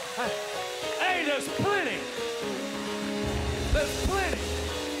partners. Hey, there's plenty. There's plenty.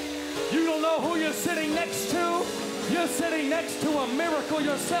 You don't know who you're sitting next to. You're sitting next to a miracle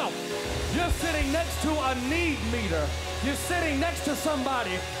yourself. You're sitting next to a need meter. You're sitting next to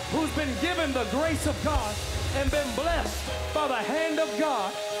somebody who's been given the grace of God and been blessed by the hand of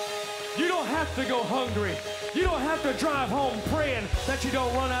God. You don't have to go hungry. You don't have to drive home praying that you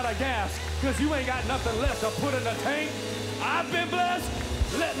don't run out of gas because you ain't got nothing left to put in the tank. I've been blessed.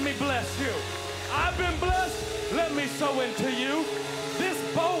 Let me bless you. I've been blessed. Let me sow into you. This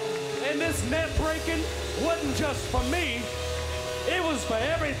boat and this net breaking wasn't just for me. It was for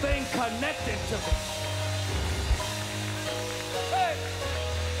everything connected to me. Hey,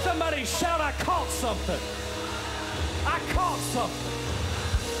 somebody shout, I caught something. I caught something.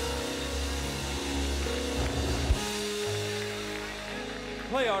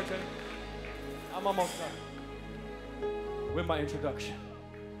 Play, RJ. I'm almost done with my introduction.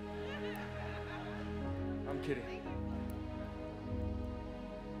 I'm kidding.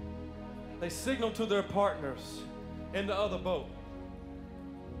 They signal to their partners in the other boat.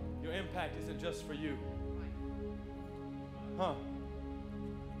 Your impact isn't just for you. Huh?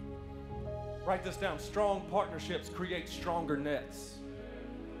 Write this down. Strong partnerships create stronger nets.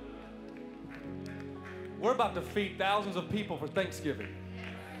 We're about to feed thousands of people for Thanksgiving.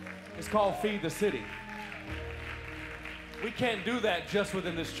 It's called Feed the City. We can't do that just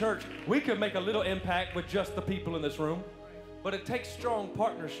within this church. We can make a little impact with just the people in this room, but it takes strong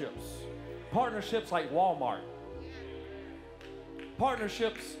partnerships. Partnerships like Walmart.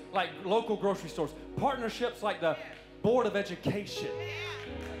 Partnerships like local grocery stores. Partnerships like the Board of Education.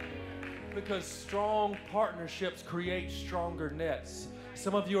 Because strong partnerships create stronger nets.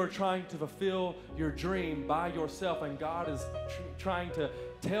 Some of you are trying to fulfill your dream by yourself, and God is trying to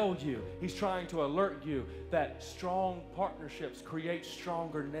tell you, He's trying to alert you that strong partnerships create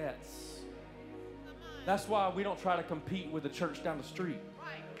stronger nets. That's why we don't try to compete with the church down the street.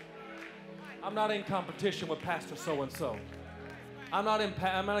 I'm not in competition with Pastor so-and-so. I'm not in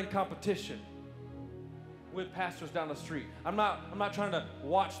competition with pastors down the street. I'm not trying to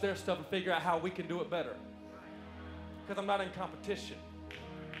watch their stuff and figure out how we can do it better. Because I'm not in competition.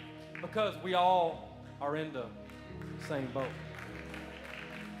 Because we all are in the same boat.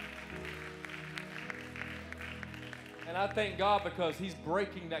 And I thank God because He's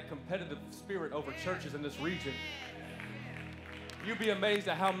breaking that competitive spirit over churches in this region. You'd be amazed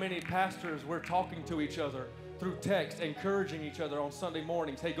at how many pastors we're talking to each other through text, encouraging each other on Sunday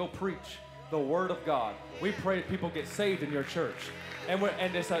mornings. Hey, go preach the Word of God. We pray people get saved in your church. And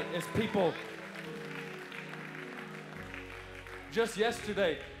it's people. Just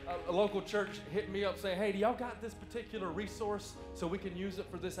yesterday, a local church hit me up saying, hey, do y'all got this particular resource so we can use it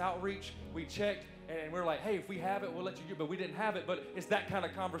for this outreach? We checked, and we're like, hey, if we have it, we'll let you get it. But we didn't have it, but it's that kind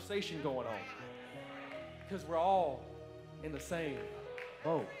of conversation going on. Because we're all in the same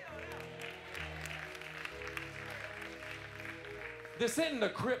boat. This isn't the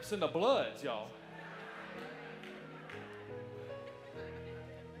Crips and the Bloods, y'all.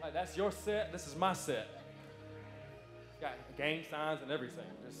 Like, that's your set, this is my set. Got gang signs and everything.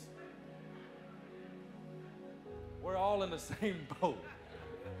 We're all in the same boat.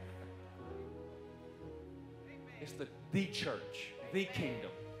 It's the church, the kingdom.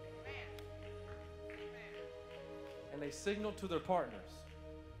 And they signal to their partners.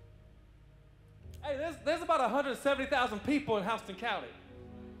 Hey, there's about 170,000 people in Houston County.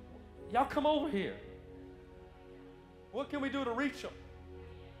 Y'all come over here. What can we do to reach them?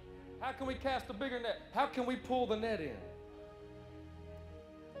 How can we cast a bigger net? How can we pull the net in?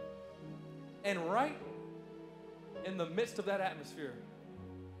 And right in the midst of that atmosphere,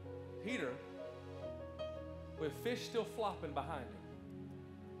 Peter, with fish still flopping behind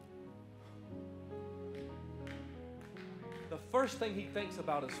him, the first thing he thinks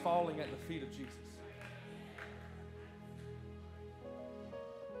about is falling at the feet of Jesus.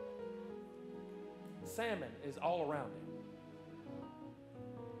 Salmon is all around him.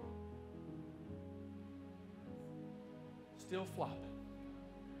 Still flopping.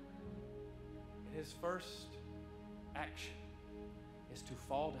 And his first action is to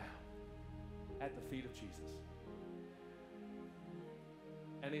fall down at the feet of Jesus.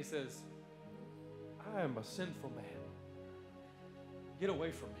 And he says, I am a sinful man. Get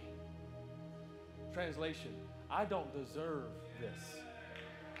away from me. Translation, I don't deserve this.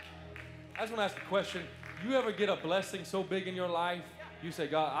 I just want to ask a question. You ever get a blessing so big in your life, you say,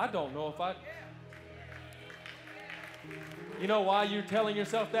 God, I don't know if I... You know why you're telling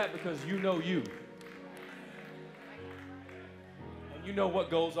yourself that? Because you know you. And you know what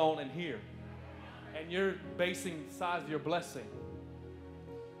goes on in here. And you're basing the size of your blessing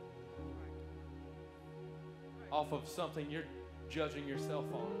off of something you're judging yourself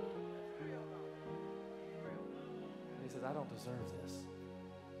on. And he says, I don't deserve this.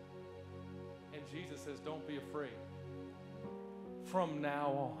 And Jesus says, don't be afraid. From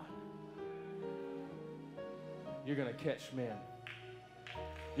now on, you're going to catch men.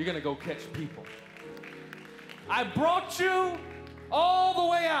 you're going to go catch people. I brought you all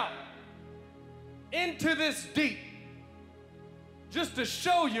the way out into this deep just to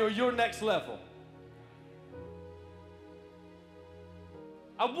show you your next level.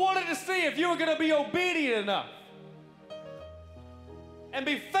 I wanted to see if you were going to be obedient enough and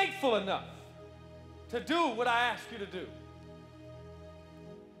be faithful enough to do what I asked you to do.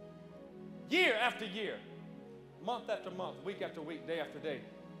 Year after year, month after month, week after week, day after day,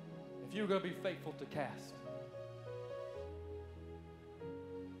 if you were going to be faithful to cast.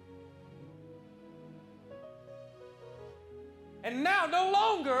 And now, no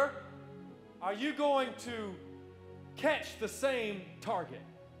longer are you going to catch the same target.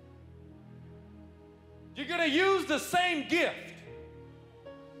 You're going to use the same gift,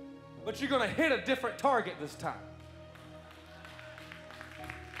 but you're going to hit a different target this time.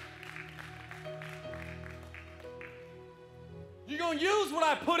 You're going to use what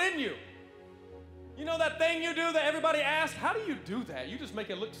I put in you. You know that thing you do that everybody asks, how do you do that? You just make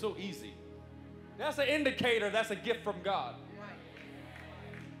it look so easy. That's an indicator that's a gift from God.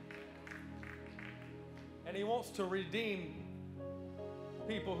 And he wants to redeem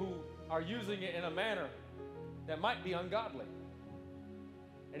people who are using it in a manner that might be ungodly.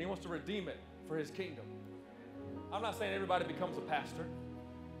 And he wants to redeem it for his kingdom. I'm not saying everybody becomes a pastor.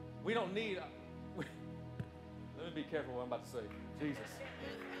 We don't need... Let me be careful what I'm about to say. Jesus.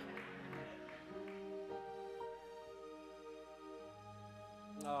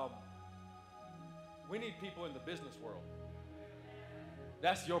 We need people in the business world.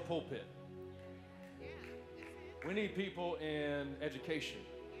 That's your pulpit. We need people in education.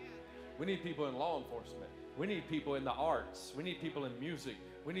 We need people in law enforcement. We need people in the arts. We need people in music.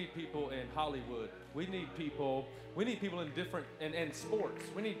 We need people in Hollywood. We need people in different, and sports.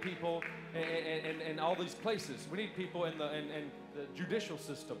 We need people in all these places. We need people in the judicial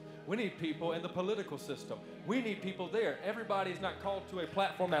system. We need people in the political system. We need people there. Everybody is not called to a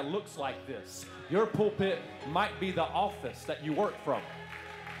platform that looks like this. Your pulpit might be the office that you work from.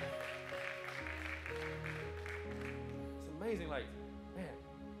 It's amazing, like, man,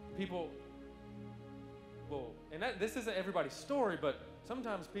 people will, and this isn't everybody's story, but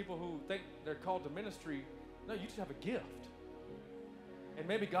sometimes people who think they're called to ministry, no, you just have a gift. And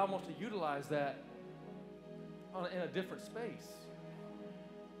maybe God wants to utilize that in a different space.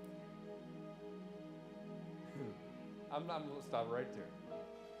 I'm going to stop right there.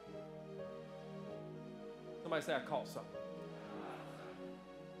 Somebody say, I caught something.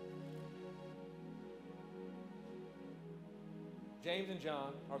 James and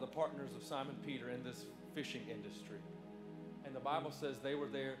John are the partners of Simon Peter in this fishing industry. And the Bible says they were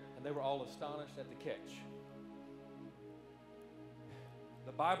there and they were all astonished at the catch.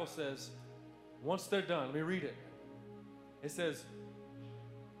 The Bible says, once they're done, let me read it. It says,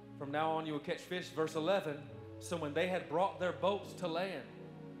 from now on you will catch fish. Verse 11, so when they had brought their boats to land,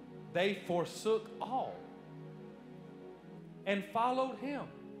 they forsook all and followed him.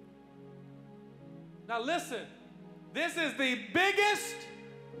 Now listen, this is the biggest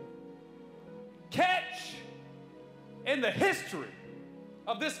catch in the history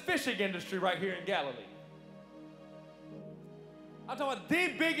of this fishing industry right here in Galilee. I'm talking about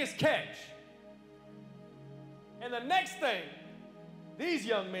the biggest catch. And the next thing these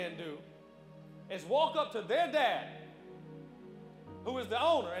young men do is walk up to their dad, who is the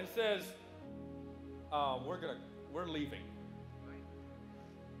owner, and says, we're leaving.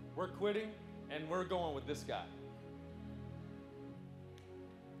 We're quitting, and we're going with this guy.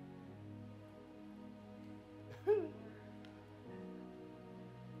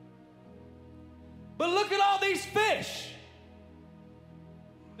 But look at all these fish.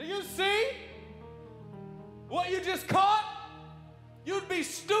 Do you see what you just caught? You'd be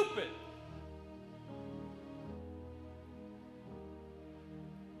stupid.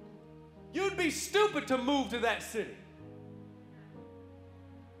 You'd be stupid to move to that city.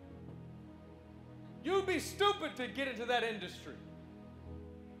 You'd be stupid to get into that industry.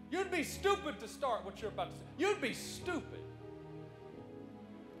 You'd be stupid to start what you're about to say. You'd be stupid.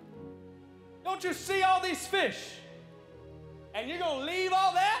 Don't you see all these fish? And you're going to leave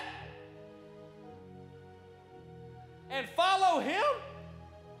all that and follow him?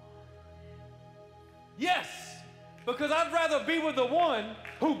 Yes, because I'd rather be with the one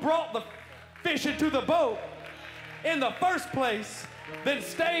who brought the fish into the boat in the first place than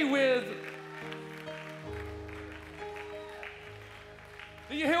stay with.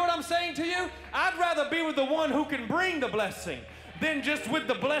 Do you hear what I'm saying to you? I'd rather be with the one who can bring the blessing than just with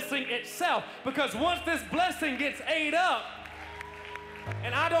the blessing itself. Because once this blessing gets ate up,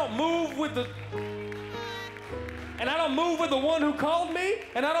 and I don't move with the, and I don't move with the one who called me,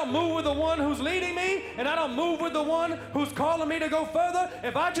 and I don't move with the one who's leading me, and I don't move with the one who's calling me to go further,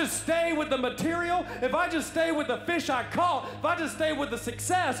 if I just stay with the material, if I just stay with the fish I caught, if I just stay with the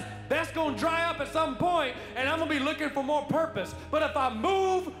success, that's going to dry up at some point, and I'm going to be looking for more purpose. But if I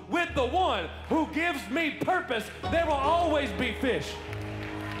move with the one who gives me purpose, there will always be fish.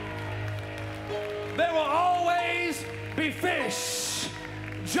 There will always be fish.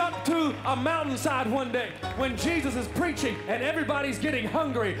 Jump to a mountainside one day when Jesus is preaching and everybody's getting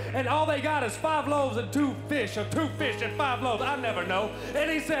hungry and all they got is 5 loaves and 2 fish, or 2 fish and 5 loaves, I never know.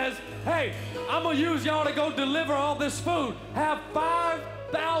 And he says, hey, I'm going to use y'all to go deliver all this food. Have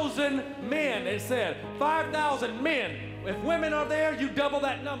 5,000 men, it said. 5,000 men. If women are there, you double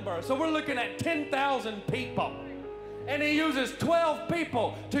that number. So we're looking at 10,000 people. And he uses 12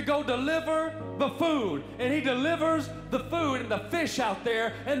 people to go deliver the food. And he delivers the food and the fish out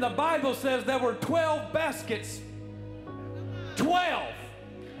there. And the Bible says there were 12 baskets. 12.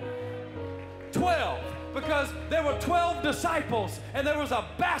 12. Because there were 12 disciples and there was a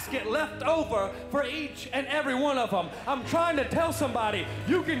basket left over for each and every one of them. I'm trying to tell somebody,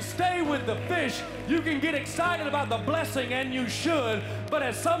 you can stay with the fish, you can get excited about the blessing, and you should, but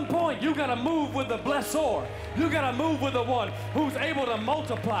at some point you gotta move with the blessor. You gotta move with the one who's able to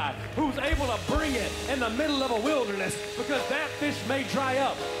multiply, who's able to bring it in the middle of a wilderness, because that fish may dry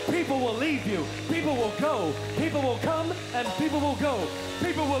up. People will leave you, people will go, people will come and people will go.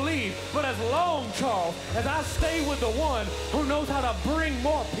 People will leave, but as long, Charles, as I stay with the one who knows how to bring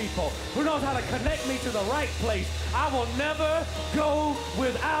more people, who knows how to connect me to the right place, I will never go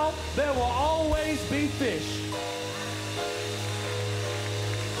without. There will always be fish.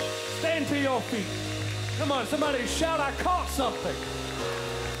 Stand to your feet. Come on, somebody shout, I caught something.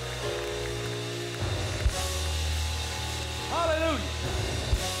 Hallelujah.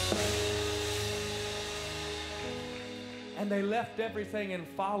 And they left everything and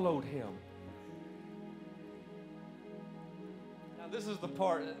followed him. Now, this is the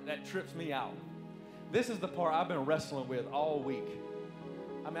part that trips me out. This is the part I've been wrestling with all week.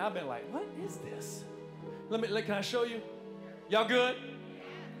 I mean, I've been like, what is this? Can I show you? Y'all good?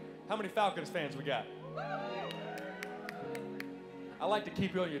 How many Falcons fans we got? I like to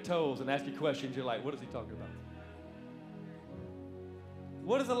keep you on your toes and ask you questions. You're like, what is he talking about?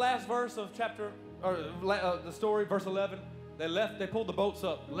 What is the last verse of chapter, or the story, verse 11? They pulled the boats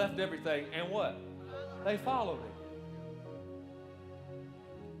up, left everything, and what? They followed him.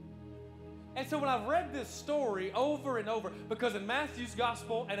 And so when I've read this story over and over, because in Matthew's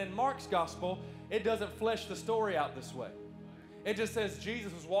gospel and in Mark's gospel, it doesn't flesh the story out this way. It just says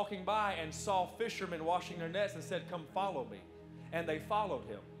Jesus was walking by and saw fishermen washing their nets and said, come follow me. And they followed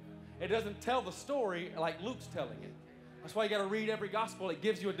him. It doesn't tell the story like Luke's telling it. That's why you got to read every gospel. It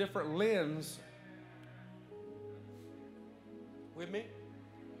gives you a different lens. With me?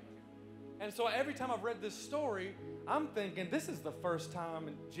 And so every time I've read this story, I'm thinking this is the first time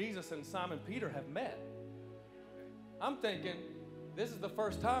Jesus and Simon Peter have met. I'm thinking this is the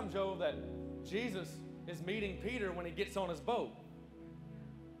first time, Joe, that Jesus is meeting Peter when he gets on his boat.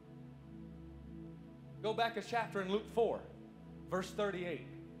 Go back a chapter in Luke 4, verse 38.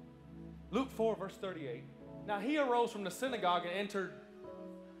 Luke 4, verse 38. Now he arose from the synagogue and entered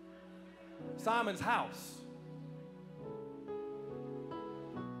Simon's house.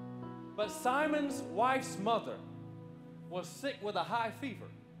 But Simon's wife's mother was sick with a high fever,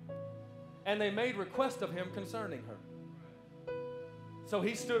 and they made request of him concerning her. So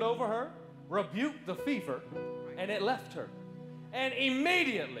he stood over her, rebuked the fever, and it left her. And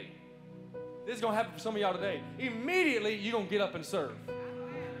immediately, this is going to happen for some of y'all today, immediately you're going to get up and serve.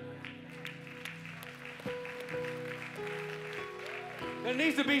 There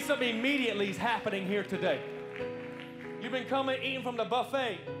needs to be some immediatelys happening here today. You've been coming, eating from the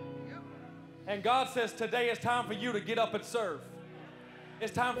buffet. And God says today it's time for you to get up and serve.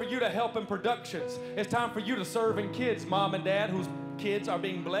 It's time for you to help in productions. It's time for you to serve in kids, mom and dad, whose kids are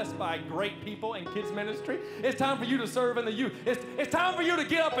being blessed by great people in kids ministry. It's time for you to serve in the youth. It's time for you to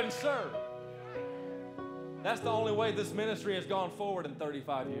get up and serve. That's the only way this ministry has gone forward in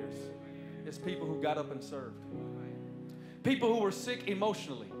 35 years. It's people who got up and served. People who were sick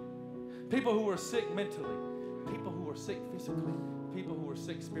emotionally. People who were sick mentally. People who were sick physically. People who were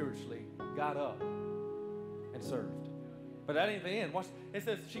sick spiritually got up and served. But that ain't the end. Watch, it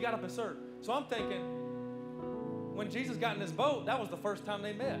says she got up and served. So I'm thinking, when Jesus got in this boat, that was the first time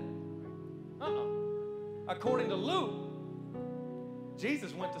they met. According to Luke,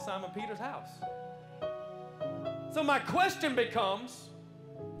 Jesus went to Simon Peter's house. So my question becomes,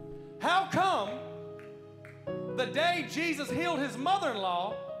 how come the day Jesus healed his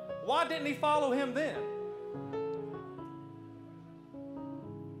mother-in-law, why didn't he follow him then?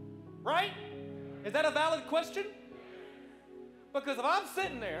 Right? Is that a valid question? Because if I'm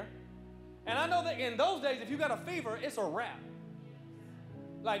sitting there, and I know that in those days, if you got a fever, it's a wrap.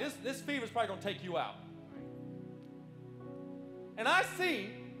 Like this fever is probably going to take you out. And I see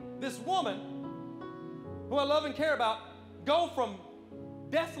this woman who I love and care about go from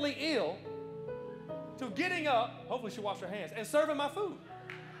deathly ill to getting up, hopefully she washed her hands, and serving my food.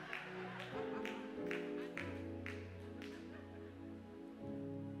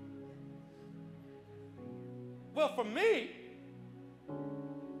 Well, for me,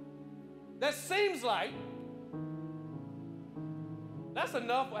 that seems like that's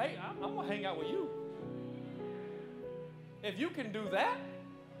enough. Hey, I'm going to hang out with you. If you can do that,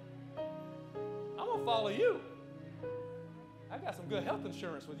 I'm going to follow you. I got some good health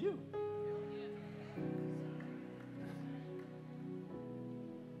insurance with you.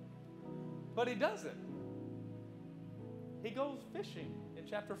 But he doesn't. He goes fishing in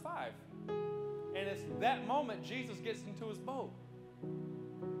chapter 5. And it's that moment Jesus gets into his boat.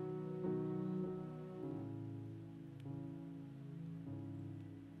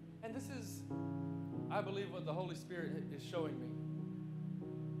 And this is, I believe, what the Holy Spirit is showing me.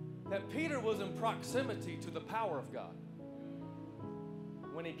 That Peter was in proximity to the power of God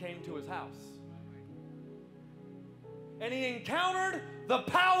when he came to his house. And he encountered the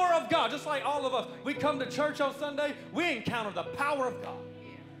power of God, just like all of us. We come to church on Sunday, we encounter the power of God.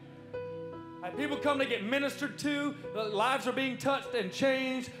 And people come to get ministered to, lives are being touched and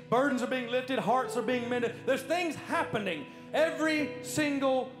changed, burdens are being lifted, hearts are being mended. There's things happening every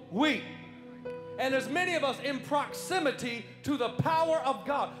single week. And there's many of us in proximity to the power of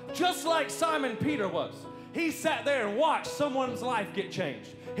God, just like Simon Peter was. He sat there and watched someone's life get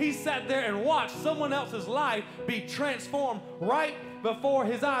changed. He sat there and watched someone else's life be transformed right before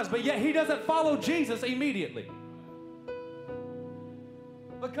his eyes, but yet he doesn't follow Jesus immediately.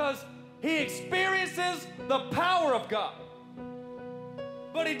 Because he experiences the power of God.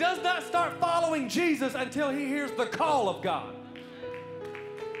 But he does not start following Jesus until he hears the call of God.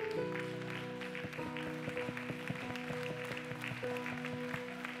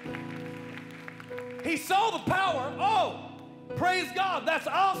 He saw the power. Oh, praise God, that's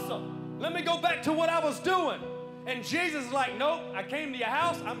awesome. Let me go back to what I was doing. And Jesus is like, nope, I came to your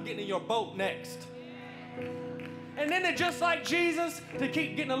house, I'm getting in your boat next. And then it just like Jesus, to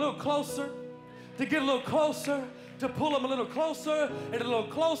keep getting a little closer, to get a little closer, to pull him a little closer and a little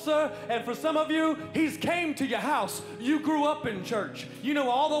closer. And for some of you, he's came to your house. You grew up in church. You know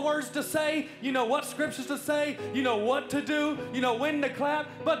all the words to say. You know what scriptures to say. You know what to do. You know when to clap.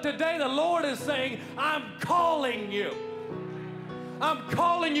 But today the Lord is saying, I'm calling you. I'm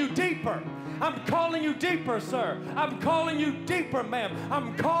calling you deeper. I'm calling you deeper, sir. I'm calling you deeper, ma'am.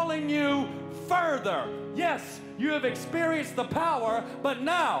 I'm calling you further. Yes, you have experienced the power, but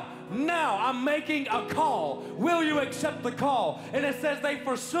now I'm making a call. Will you accept the call? And it says they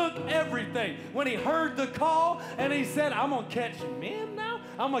forsook everything. When he heard the call and he said, I'm going to catch men now?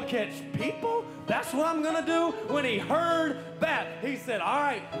 I'm going to catch people? That's what I'm going to do? When he heard that, he said, all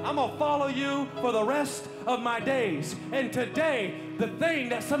right, I'm going to follow you for the rest of my days. And today, the thing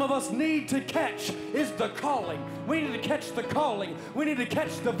that some of us need to catch is the calling. We need to catch the calling. We need to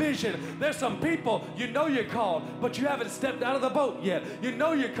catch the vision. There's some people, you know you're called, but you haven't stepped out of the boat yet. You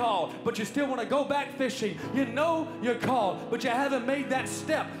know you're called, but you still want to go back fishing. You know you're called, but you haven't made that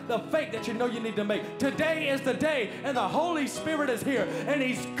step, the faith that you know you need to make. Today is the day, and the Holy Spirit is here, and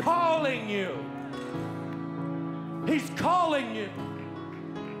he's calling you. He's calling you.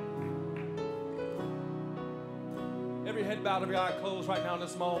 Every head bowed, every eye closed right now in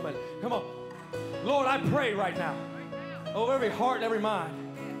this moment. Come on. Lord, I pray right now over every heart and every mind.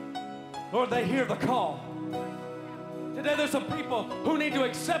 Lord, they hear the call. Today there's some people who need to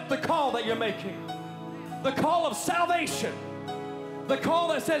accept the call that you're making. The call of salvation. The call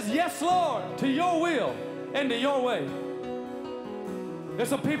that says, yes, Lord, to your will and to your way. There's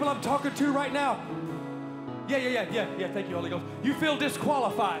some people I'm talking to right now. Yeah, thank you, Holy Ghost. You feel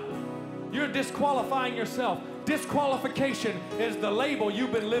disqualified. You're disqualifying yourself. Disqualification is the label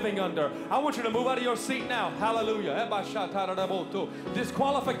you've been living under. I want you to move out of your seat now. Hallelujah.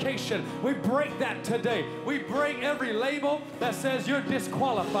 Disqualification. We break that today. We break every label that says you're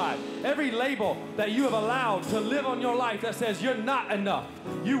disqualified. Every label that you have allowed to live on your life that says you're not enough.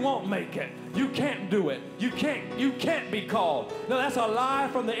 You won't make it. You can't do it. You can't be called. No, that's a lie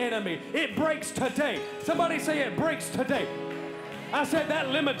from the enemy. It breaks today. Somebody say it breaks today. I said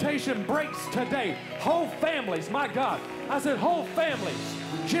that limitation breaks today. Whole families, my God. I said whole families,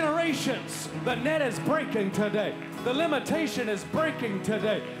 generations. The net is breaking today. The limitation is breaking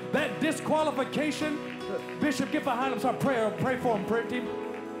today. That disqualification, Bishop, get behind him. Start pray for him, prayer team.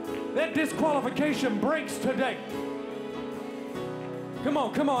 That disqualification breaks today. Come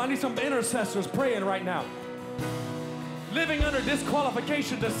on, come on. I need some intercessors praying right now. Living under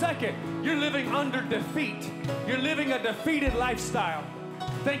disqualification. The second, you're living under defeat. You're living a defeated lifestyle,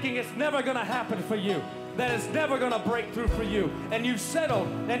 thinking it's never going to happen for you, that it's never going to break through for you, and you've settled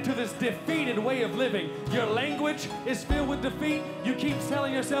into this defeated way of living. Your language is filled with defeat. You keep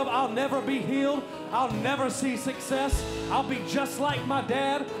telling yourself, I'll never be healed. I'll never see success. I'll be just like my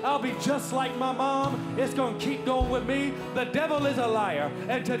dad. I'll be just like my mom. It's going to keep going with me. The devil is a liar.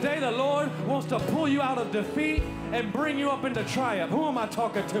 And today the Lord wants to pull you out of defeat and bring you up into triumph. Who am I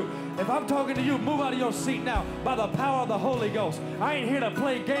talking to? If I'm talking to you, move out of your seat now by the power of the Holy Ghost. I ain't here to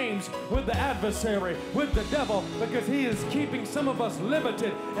play games with the adversary, with the devil, because he is keeping some of us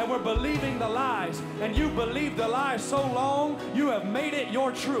limited, and we're believing the lies. And you believed the lies so long, you have made it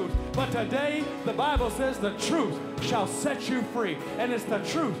your truth. But today, the Bible says the truth shall set you free. And it's the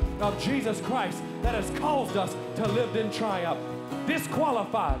truth of Jesus Christ that has caused us to live in triumph.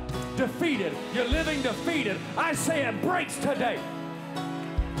 Disqualified, defeated, you're living defeated. I say it breaks today.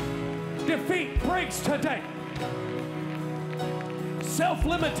 Defeat breaks today.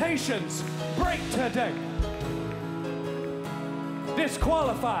 Self-limitations break today.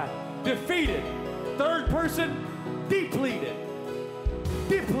 Disqualified, defeated. Third person, depleted.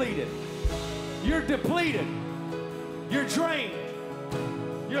 Depleted. You're depleted. You're drained.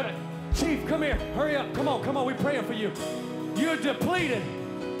 You're Chief, come here. Hurry up. Come on, come on. We're praying for you. You're depleted.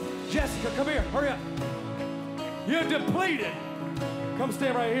 Jessica, come here. Hurry up. You're depleted. Come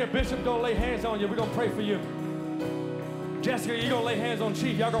stand right here. Bishop gonna lay hands on you. We're gonna pray for you. Jessica, you're gonna lay hands on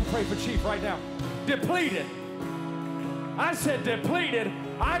Chief. Y'all gonna pray for Chief right now. Depleted. I said depleted.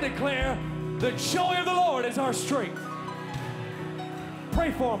 I declare the joy of the Lord is our strength.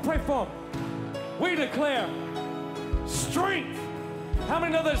 Pray for him. Pray for him. We declare strength. How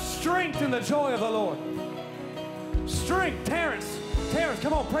many know there's strength in the joy of the Lord? Strength. Terrence,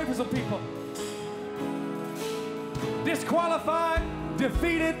 come on, pray for some people. Disqualified,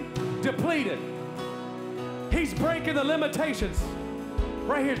 defeated, depleted. He's breaking the limitations.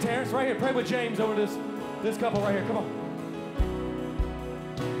 Right here, Terrence, right here. Pray with James over this couple right here. Come on.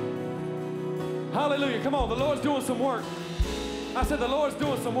 Hallelujah. Come on, the Lord's doing some work. I said the Lord's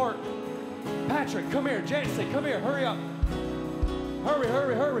doing some work. Patrick, come here. Jancy, come here. Hurry up. Hurry,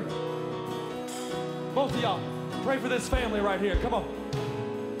 hurry, hurry. Both of y'all, pray for this family right here. Come on.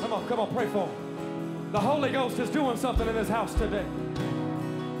 Come on, come on, pray for them. The Holy Ghost is doing something in this house today.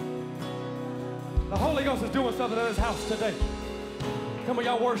 The Holy Ghost is doing something in this house today. Come on,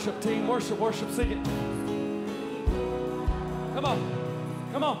 y'all worship team. Worship, worship, sing it. Come on.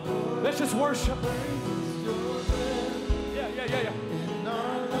 Come on. Let's just worship. Yeah.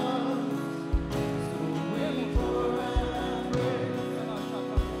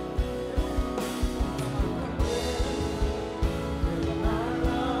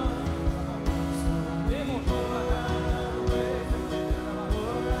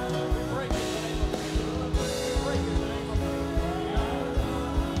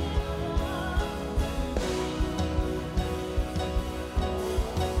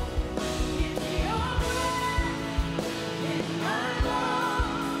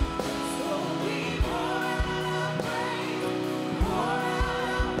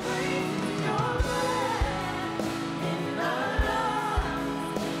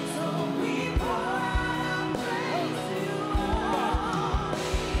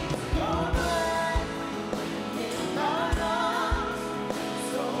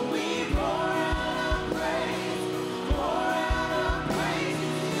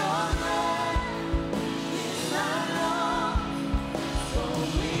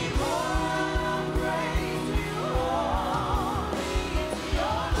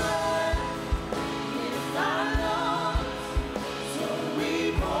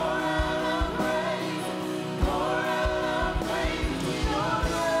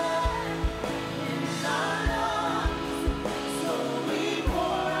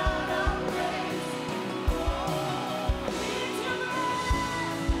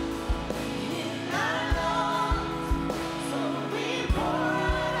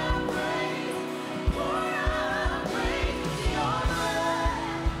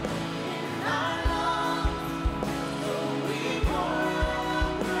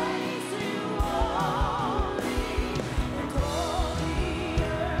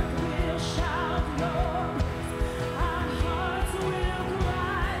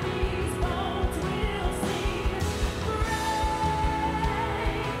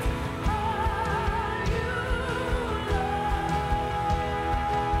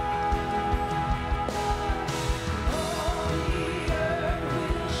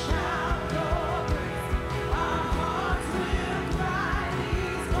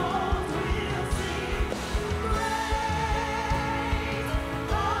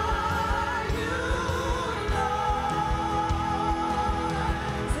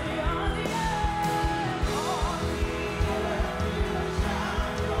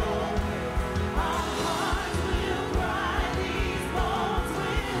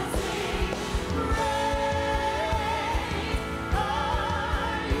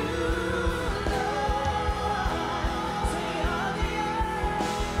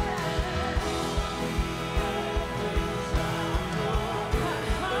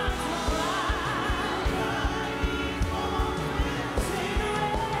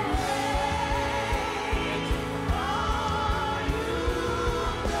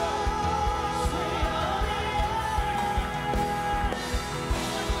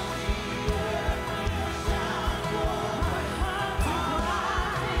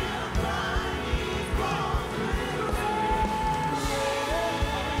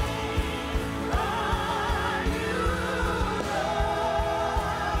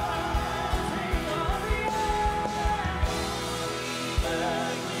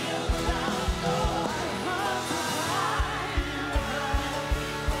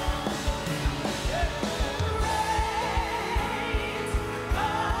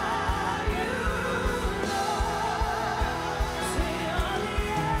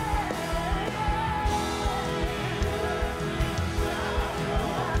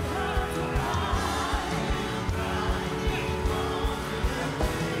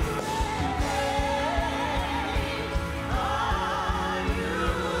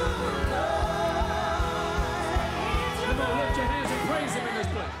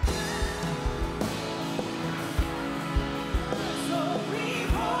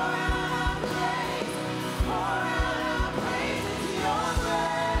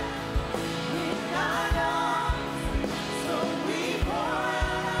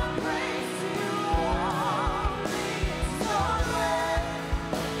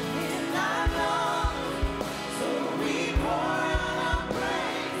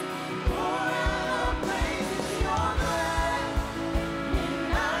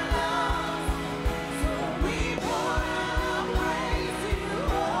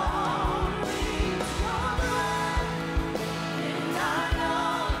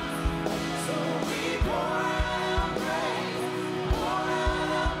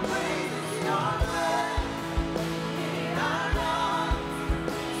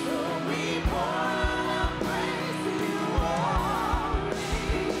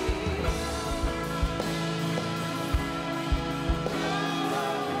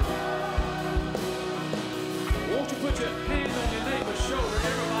 you put your hand on your neighbor's shoulder,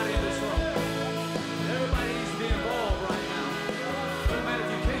 everybody in this room. Everybody needs to be involved right now. No matter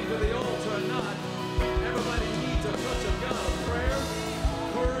if you came to the altar or not, everybody needs a touch of God, of prayer,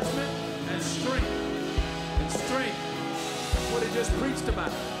 encouragement, and strength. And strength. That's what he just preached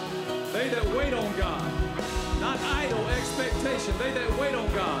about. They that wait on God, not idle expectation, they that wait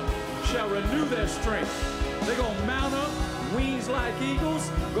on God shall renew their strength. They're going to mount up, wings like eagles,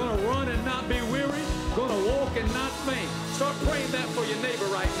 going to run and not be weary, going to walk and not faint. Start praying that for your neighbor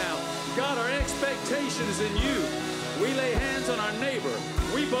right now. God, our expectation is in you. We lay hands on our neighbor.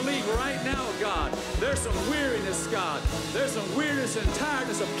 We believe right now, God, there's some weariness, God. There's some weariness and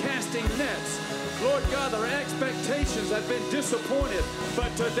tiredness of casting nets. Lord God, our expectations have been disappointed.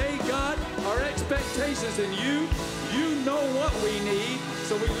 But today, God, our expectations in you, you know what we need.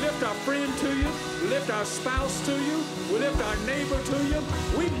 So we lift our friend to you, lift our spouse to you, we lift our neighbor to you.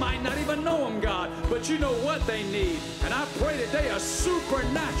 We might not even know them, God, but you know what they need. And I pray today a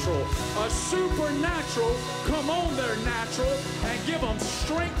supernatural come on their natural and give them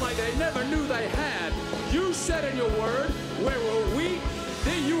strength like they never knew they had. You said in your word, where we're weak,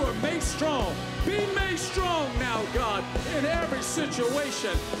 then you are made strong. Be made strong now, God, in every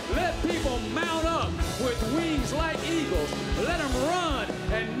situation. Let people mount up with wings like eagles. Let them run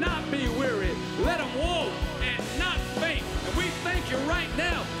and not be weary. Let them walk and not faint. And we thank you right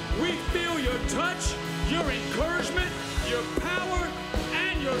now. We feel your touch, your encouragement, your power,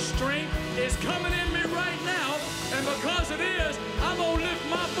 and your strength is coming in me right now. And because it is, I'm going to lift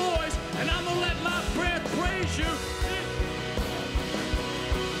my voice and I'm going to let my breath praise you.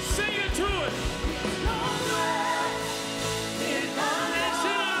 Sing it to it. It's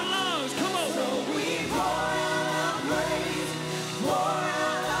in our lungs. Come on. So we pour out our praise, pour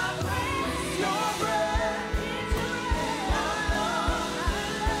out our praise, your breath in our lungs.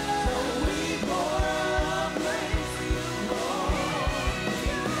 So we pour out our praise,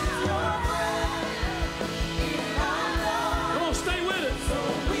 your breath in our lungs. Come on, stay with it. So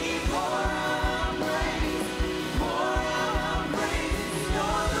we pour out our praise, pour out our praise,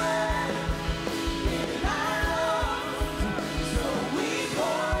 your breath in our lungs. So we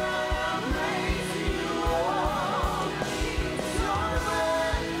pour out our praise to you, oh, your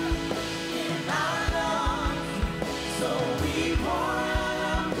breath in our lungs. So we pour out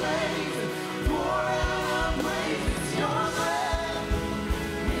our praise, pour out our praise, your breath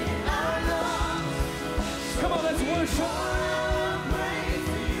in our lungs. Come on, let's worship.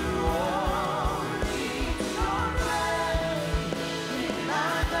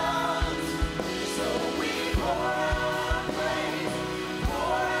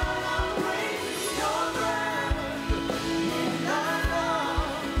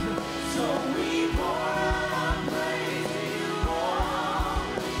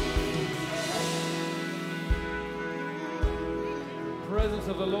 The presence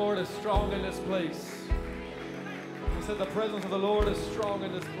of the Lord is strong in this place. He said the presence of the Lord is strong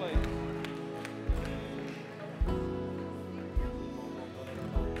in this place.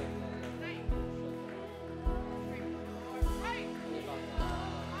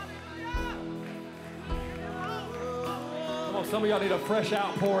 Come on, some of y'all need a fresh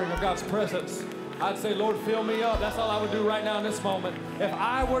outpouring of God's presence. I'd say, Lord, fill me up. That's all I would do right now in this moment. If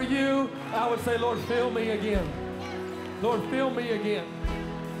I were you, I would say, Lord, fill me again. Lord, fill me again.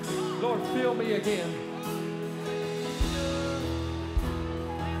 Lord, fill me again.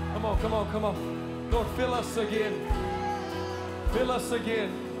 Come on, come on, come on. Lord, fill us again. Fill us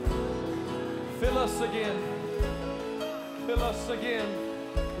again. Fill us again. Fill us again.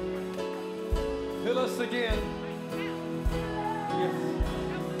 Fill us again. Yes.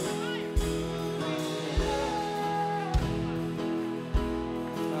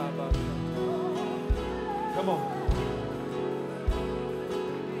 Come on.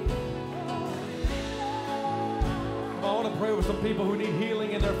 I want to pray with some people who need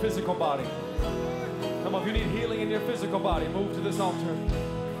healing in their physical body. Come on, if you need healing in your physical body, move to this altar.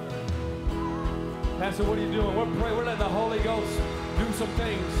 Pastor, what are you doing? We're praying. We're letting the Holy Ghost do some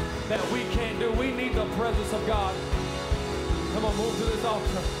things that we can't do. We need the presence of God. Come on, move to this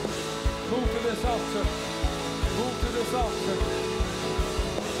altar. Move to this altar. Move to this altar.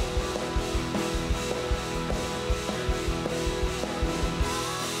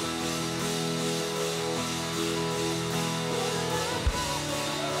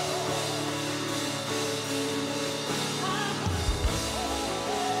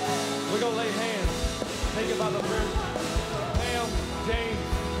 We're going to lay hands. Take it by the wrist. Pam, James,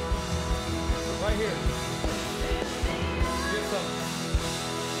 right here. Get some.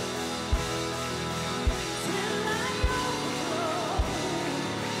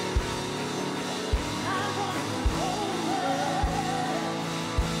 I want to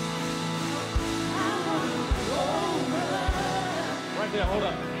Yeah, hold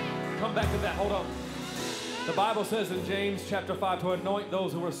up. Come back to that. Hold on. The Bible says in James chapter 5 to anoint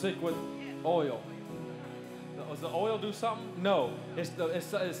those who are sick with oil. Does the oil do something? No. It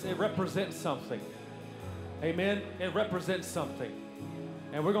represents something. Amen? It represents something.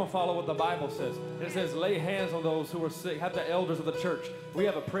 And we're going to follow what the Bible says. It says, lay hands on those who are sick. Have the elders of the church. We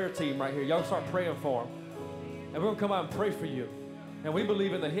have a prayer team right here. Y'all start praying for them. And we're going to come out and pray for you. And we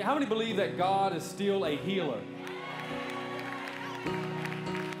believe in how many believe that God is still a healer?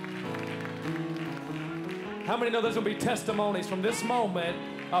 How many know there's going to be testimonies from this moment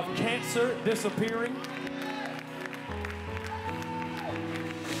of cancer disappearing?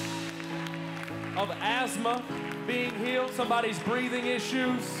 Of asthma being healed, somebody's breathing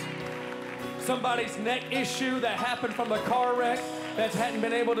issues, somebody's neck issue that happened from the car wreck that hadn't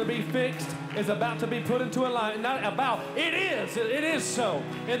been able to be fixed is about to be put into alignment. Not about, it is so.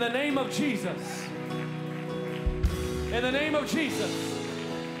 In the name of Jesus. In the name of Jesus.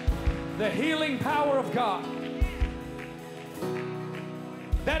 The healing power of God.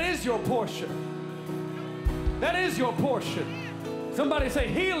 That is your portion. That is your portion. Somebody say,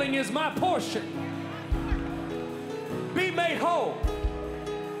 healing is my portion. Be made whole.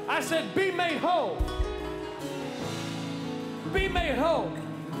 I said, be made whole. Be made whole.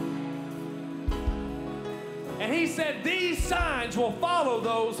 And he said, these signs will follow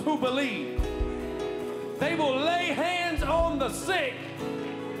those who believe. They will lay hands on the sick,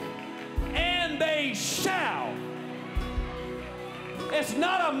 and they shall. It's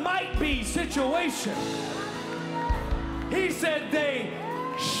not a might be situation. He said they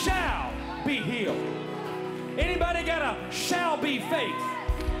shall be healed. Anybody got a shall be faith?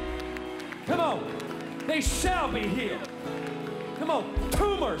 Come on. They shall be healed. Come on.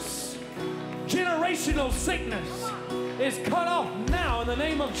 Tumors, generational sickness is cut off now in the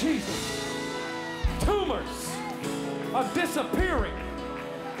name of Jesus. Tumors are disappearing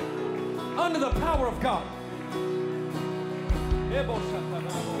under the power of God.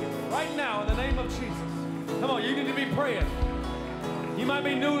 Right now in the name of Jesus. Come on, you need to be praying. You might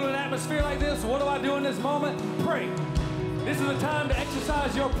be new to an atmosphere like this. What do I do in this moment? Pray. This is the time to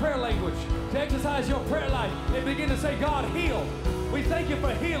exercise your prayer language, to exercise your prayer life, and begin to say, God, heal. We thank you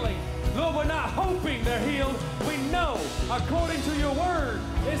for healing. Lord, we're not hoping they're healed. We know, according to your word,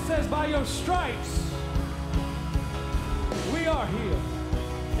 it says by your stripes, we are healed.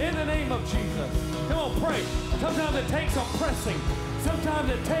 In the name of Jesus. Come on, pray. Sometimes it takes a pressing. Sometimes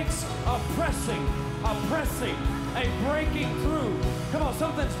it takes a pressing, a breaking through. Come on,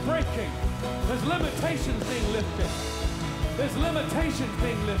 something's breaking. There's limitations being lifted. There's limitations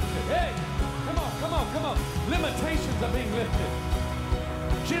being lifted. Hey, come on, come on, come on. Limitations are being lifted.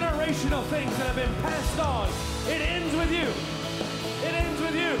 Generational things that have been passed on. It ends with you. It ends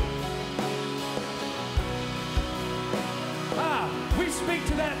with you. We speak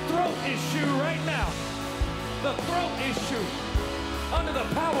to that throat issue right now. The throat issue under the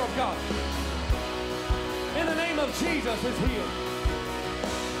power of God. In the name of Jesus is healed.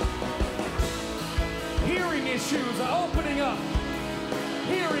 Hearing issues are opening up.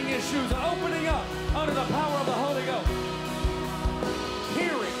 Hearing issues are opening up under the power of the Holy Ghost.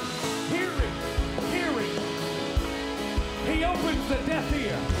 Hearing, hearing, hearing. He opens the deaf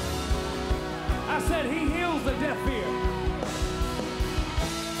ear. I said he heals the deaf ear.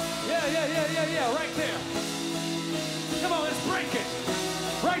 Yeah, right there. Come on, it's breaking.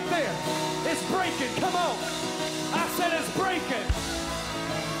 Right there. It's breaking. Come on. I said it's breaking.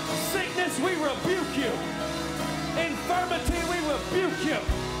 Sickness, we rebuke you. Infirmity, we rebuke you.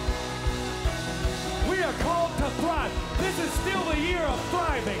 We are called to thrive. This is still the year of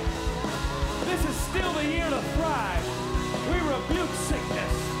thriving. This is still the year to thrive. We rebuke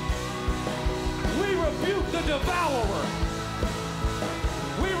sickness. We rebuke the devourer.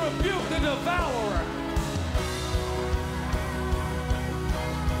 We rebuke the devourer.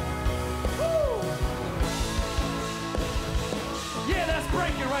 Woo! Yeah, that's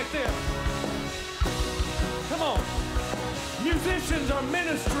breaking right there. Come on. Musicians are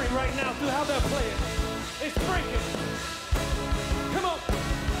ministering right now through how they're playing. It's breaking. Come on.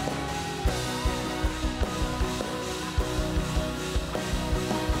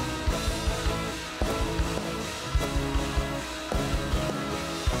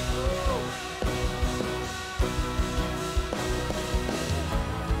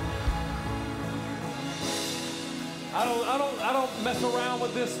 I don't mess around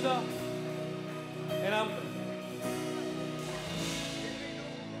with this stuff. And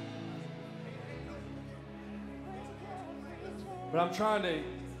but I'm trying to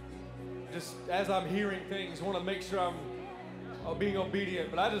just, as I'm hearing things, want to make sure I'm being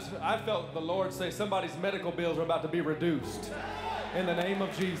obedient. But I felt the Lord say somebody's medical bills are about to be reduced. In the name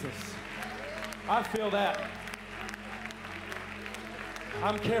of Jesus. I feel that.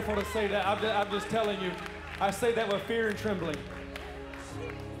 I'm careful to say that. I'm just telling you. I say that with fear and trembling.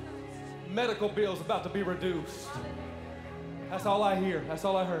 Medical bills about to be reduced. That's all I hear. That's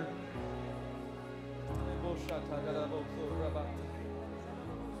all I heard.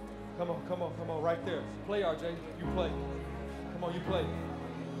 Come on, come on, come on, right there. Play, RJ. You play. Come on, you play.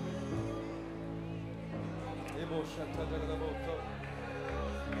 Come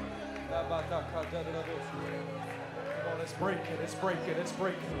on, it's breaking, it's breaking, it's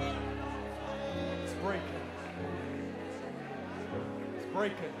breaking. It's breaking. It's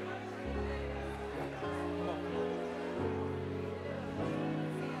breaking. Come on.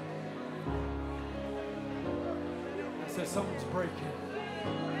 I said something's breaking.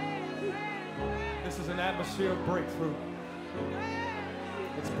 This is an atmosphere of breakthrough.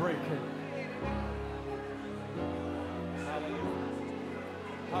 It's breaking.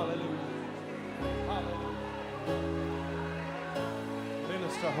 Hallelujah. Hallelujah.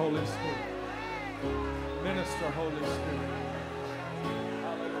 Minister, Holy Spirit. Minister, Holy Spirit.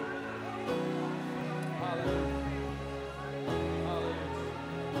 Hallelujah. Hallelujah.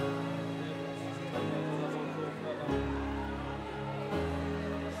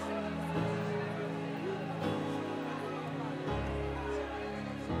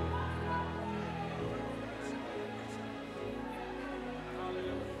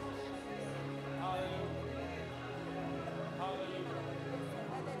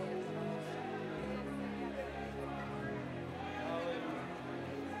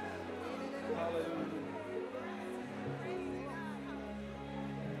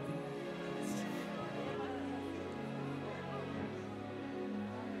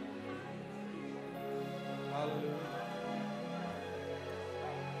 Hallelujah.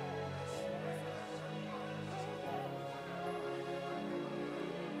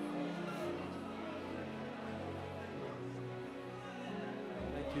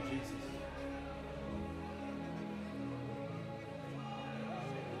 Thank you, Jesus.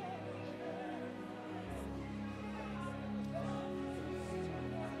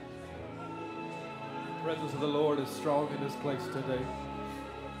 The presence of the Lord is strong in this place today.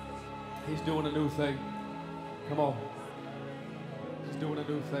 He's doing a new thing. Come on. He's doing a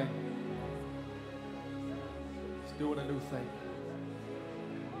new thing. He's doing a new thing.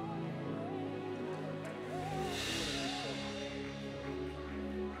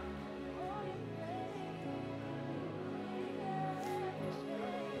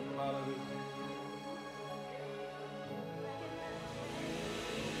 Hallelujah.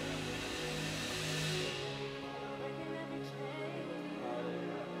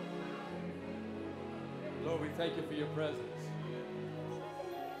 Lord, we thank you for your presence.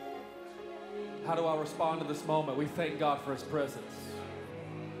 How do I respond to this moment? We thank God for his presence.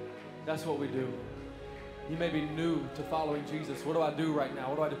 That's what we do. You may be new to following Jesus. What do I do right now?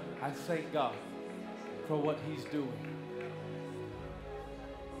 What do I do? I thank God for what he's doing.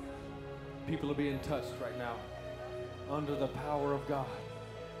 People are being touched right now under the power of God.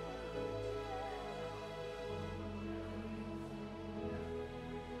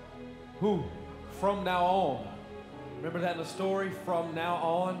 Who? From now on. Remember that in the story? From now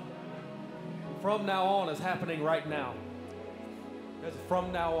on. From now on is happening right now. There's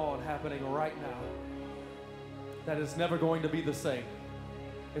from now on happening right now. That is never going to be the same.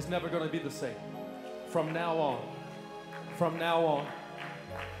 It's never going to be the same. From now on. From now on.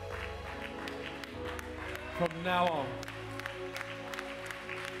 From now on.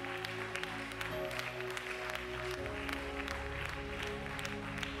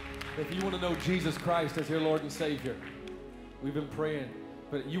 If you want to know Jesus Christ as your Lord and Savior, we've been praying,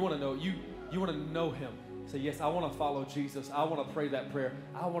 but you want to know, you want to know him. Say, yes, I want to follow Jesus. I want to pray that prayer.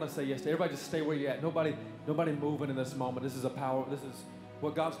 I want to say yes to everybody. Just stay where you're at. Nobody moving in this moment. This is a power. This is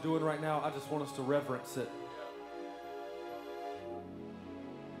what God's doing right now. I just want us to reverence it.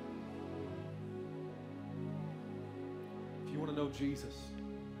 If you want to know Jesus,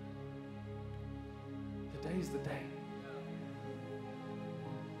 today's the day.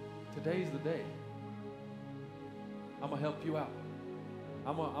 Today's the day. I'm going to help you out.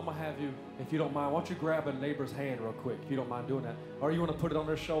 I'm gonna have you, if you don't mind, why don't you grab a neighbor's hand real quick, if you don't mind doing that. Or you want to put it on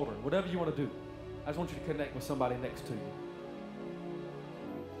their shoulder. Whatever you want to do. I just want you to connect with somebody next to you.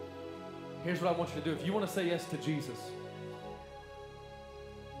 Here's what I want you to do. If you want to say yes to Jesus,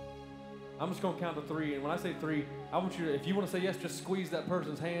 I'm just going to count to 3. And when I say 3, I want you to, if you want to say yes, just squeeze that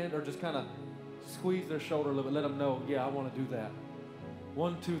person's hand or just kind of squeeze their shoulder a little bit. Let them know, yeah, I want to do that.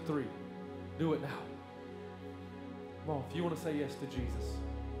 1, 2, 3. Do it now. Come on, if you want to say yes to Jesus.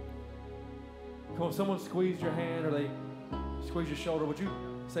 Come on, someone squeezed your hand or they Squeeze your shoulder. Would you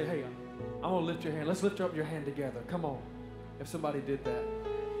say, hey, I'm going to lift your hand. Let's lift up your hand together. Come on. If somebody did that.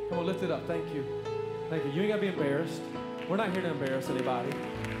 Come on, lift it up. Thank you. Thank you. You ain't got to be embarrassed. We're not here to embarrass anybody.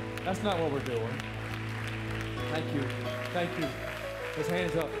 That's not what we're doing. Thank you. Thank you. His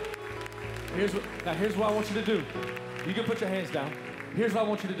hands up. Here's what I want you to do. You can put your hands down. Here's what I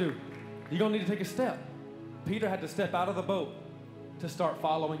want you to do. You're going to need to take a step. Peter had to step out of the boat to start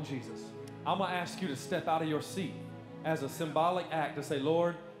following Jesus. I'm going to ask you to step out of your seat as a symbolic act to say,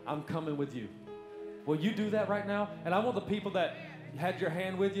 Lord, I'm coming with you. Will you do that right now? And I want the people that had your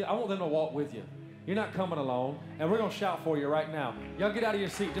hand with you, I want them to walk with you. You're not coming alone, and we're going to shout for you right now. Y'all get out of your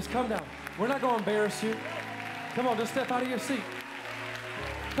seat. Just come down. We're not going to embarrass you. Come on, just step out of your seat.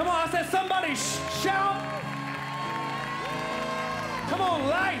 Come on, I said somebody shout. Come on,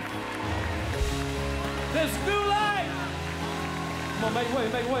 life. There's new life. Come on, make way,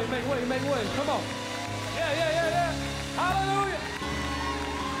 make way, make way, make way. Come on. Yeah. Hallelujah.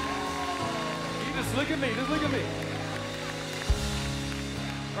 You just look at me, just look at me.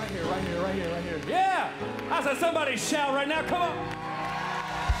 Right here, right here, right here, right here. Yeah. I said somebody shout right now. Come on.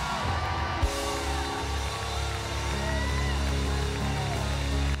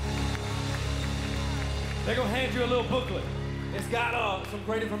 They're going to hand you a little booklet. It's got some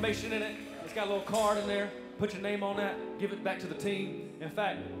great information in it. It's got a little card in there. Put your name on that. Give it back to the team. In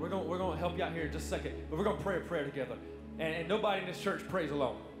fact, we're going to help you out here in just a second. But we're going to pray a prayer together. And nobody in this church prays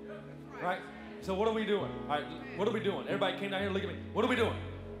alone. Right? So what are we doing? All right, what are we doing? Everybody came down here, look at me. What are we doing?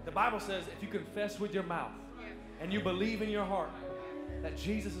 The Bible says if you confess with your mouth and you believe in your heart that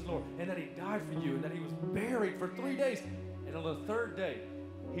Jesus is Lord and that he died for you and that he was buried for 3 days and on the third day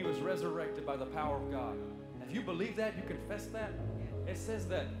he was resurrected by the power of God. If you believe that, you confess that, it says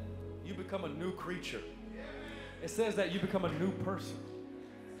that you become a new creature. It says that you become a new person.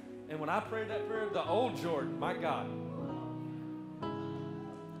 And when I prayed that prayer, the old Jordan, my God,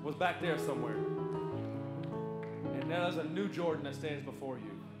 was back there somewhere. And now there's a new Jordan that stands before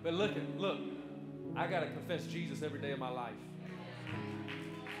you. But look, I got to confess Jesus every day of my life.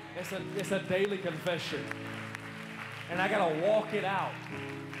 It's a daily confession. And I got to walk it out.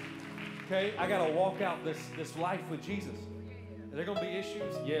 Okay? I got to walk out this life with Jesus. Are there going to be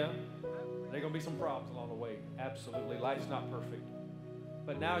issues? Yeah. There are going to be some problems along the way. Absolutely. Life's not perfect.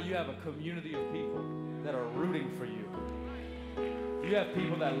 But now you have a community of people that are rooting for you. You have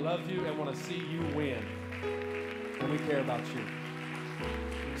people that love you and want to see you win. And we care about you.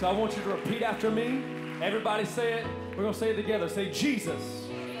 So I want you to repeat after me. Everybody say it. We're going to say it together. Say, Jesus,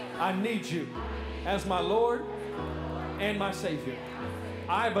 I need you as my Lord and my Savior.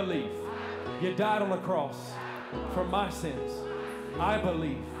 I believe you died on the cross for my sins. I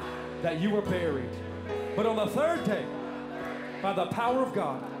believe that you were buried. But on the third day, by the power of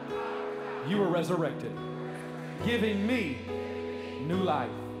God, you were resurrected, giving me new life.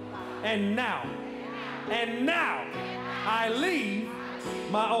 And now, I leave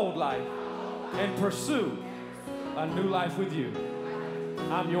my old life and pursue a new life with you.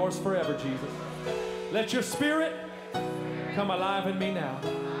 I'm yours forever, Jesus. Let your spirit come alive in me now.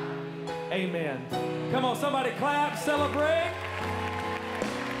 Amen. Come on, somebody clap, celebrate.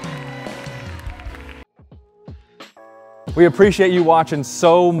 We appreciate you watching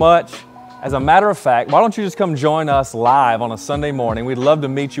so much. As a matter of fact, why don't you just come join us live on a Sunday morning? We'd love to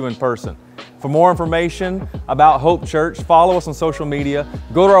meet you in person. For more information about Hope Church, follow us on social media,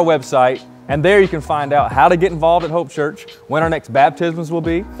 go to our website, and there you can find out how to get involved at Hope Church, when our next baptisms will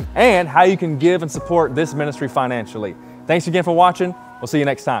be, and how you can give and support this ministry financially. Thanks again for watching. We'll see you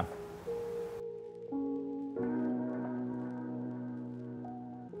next time.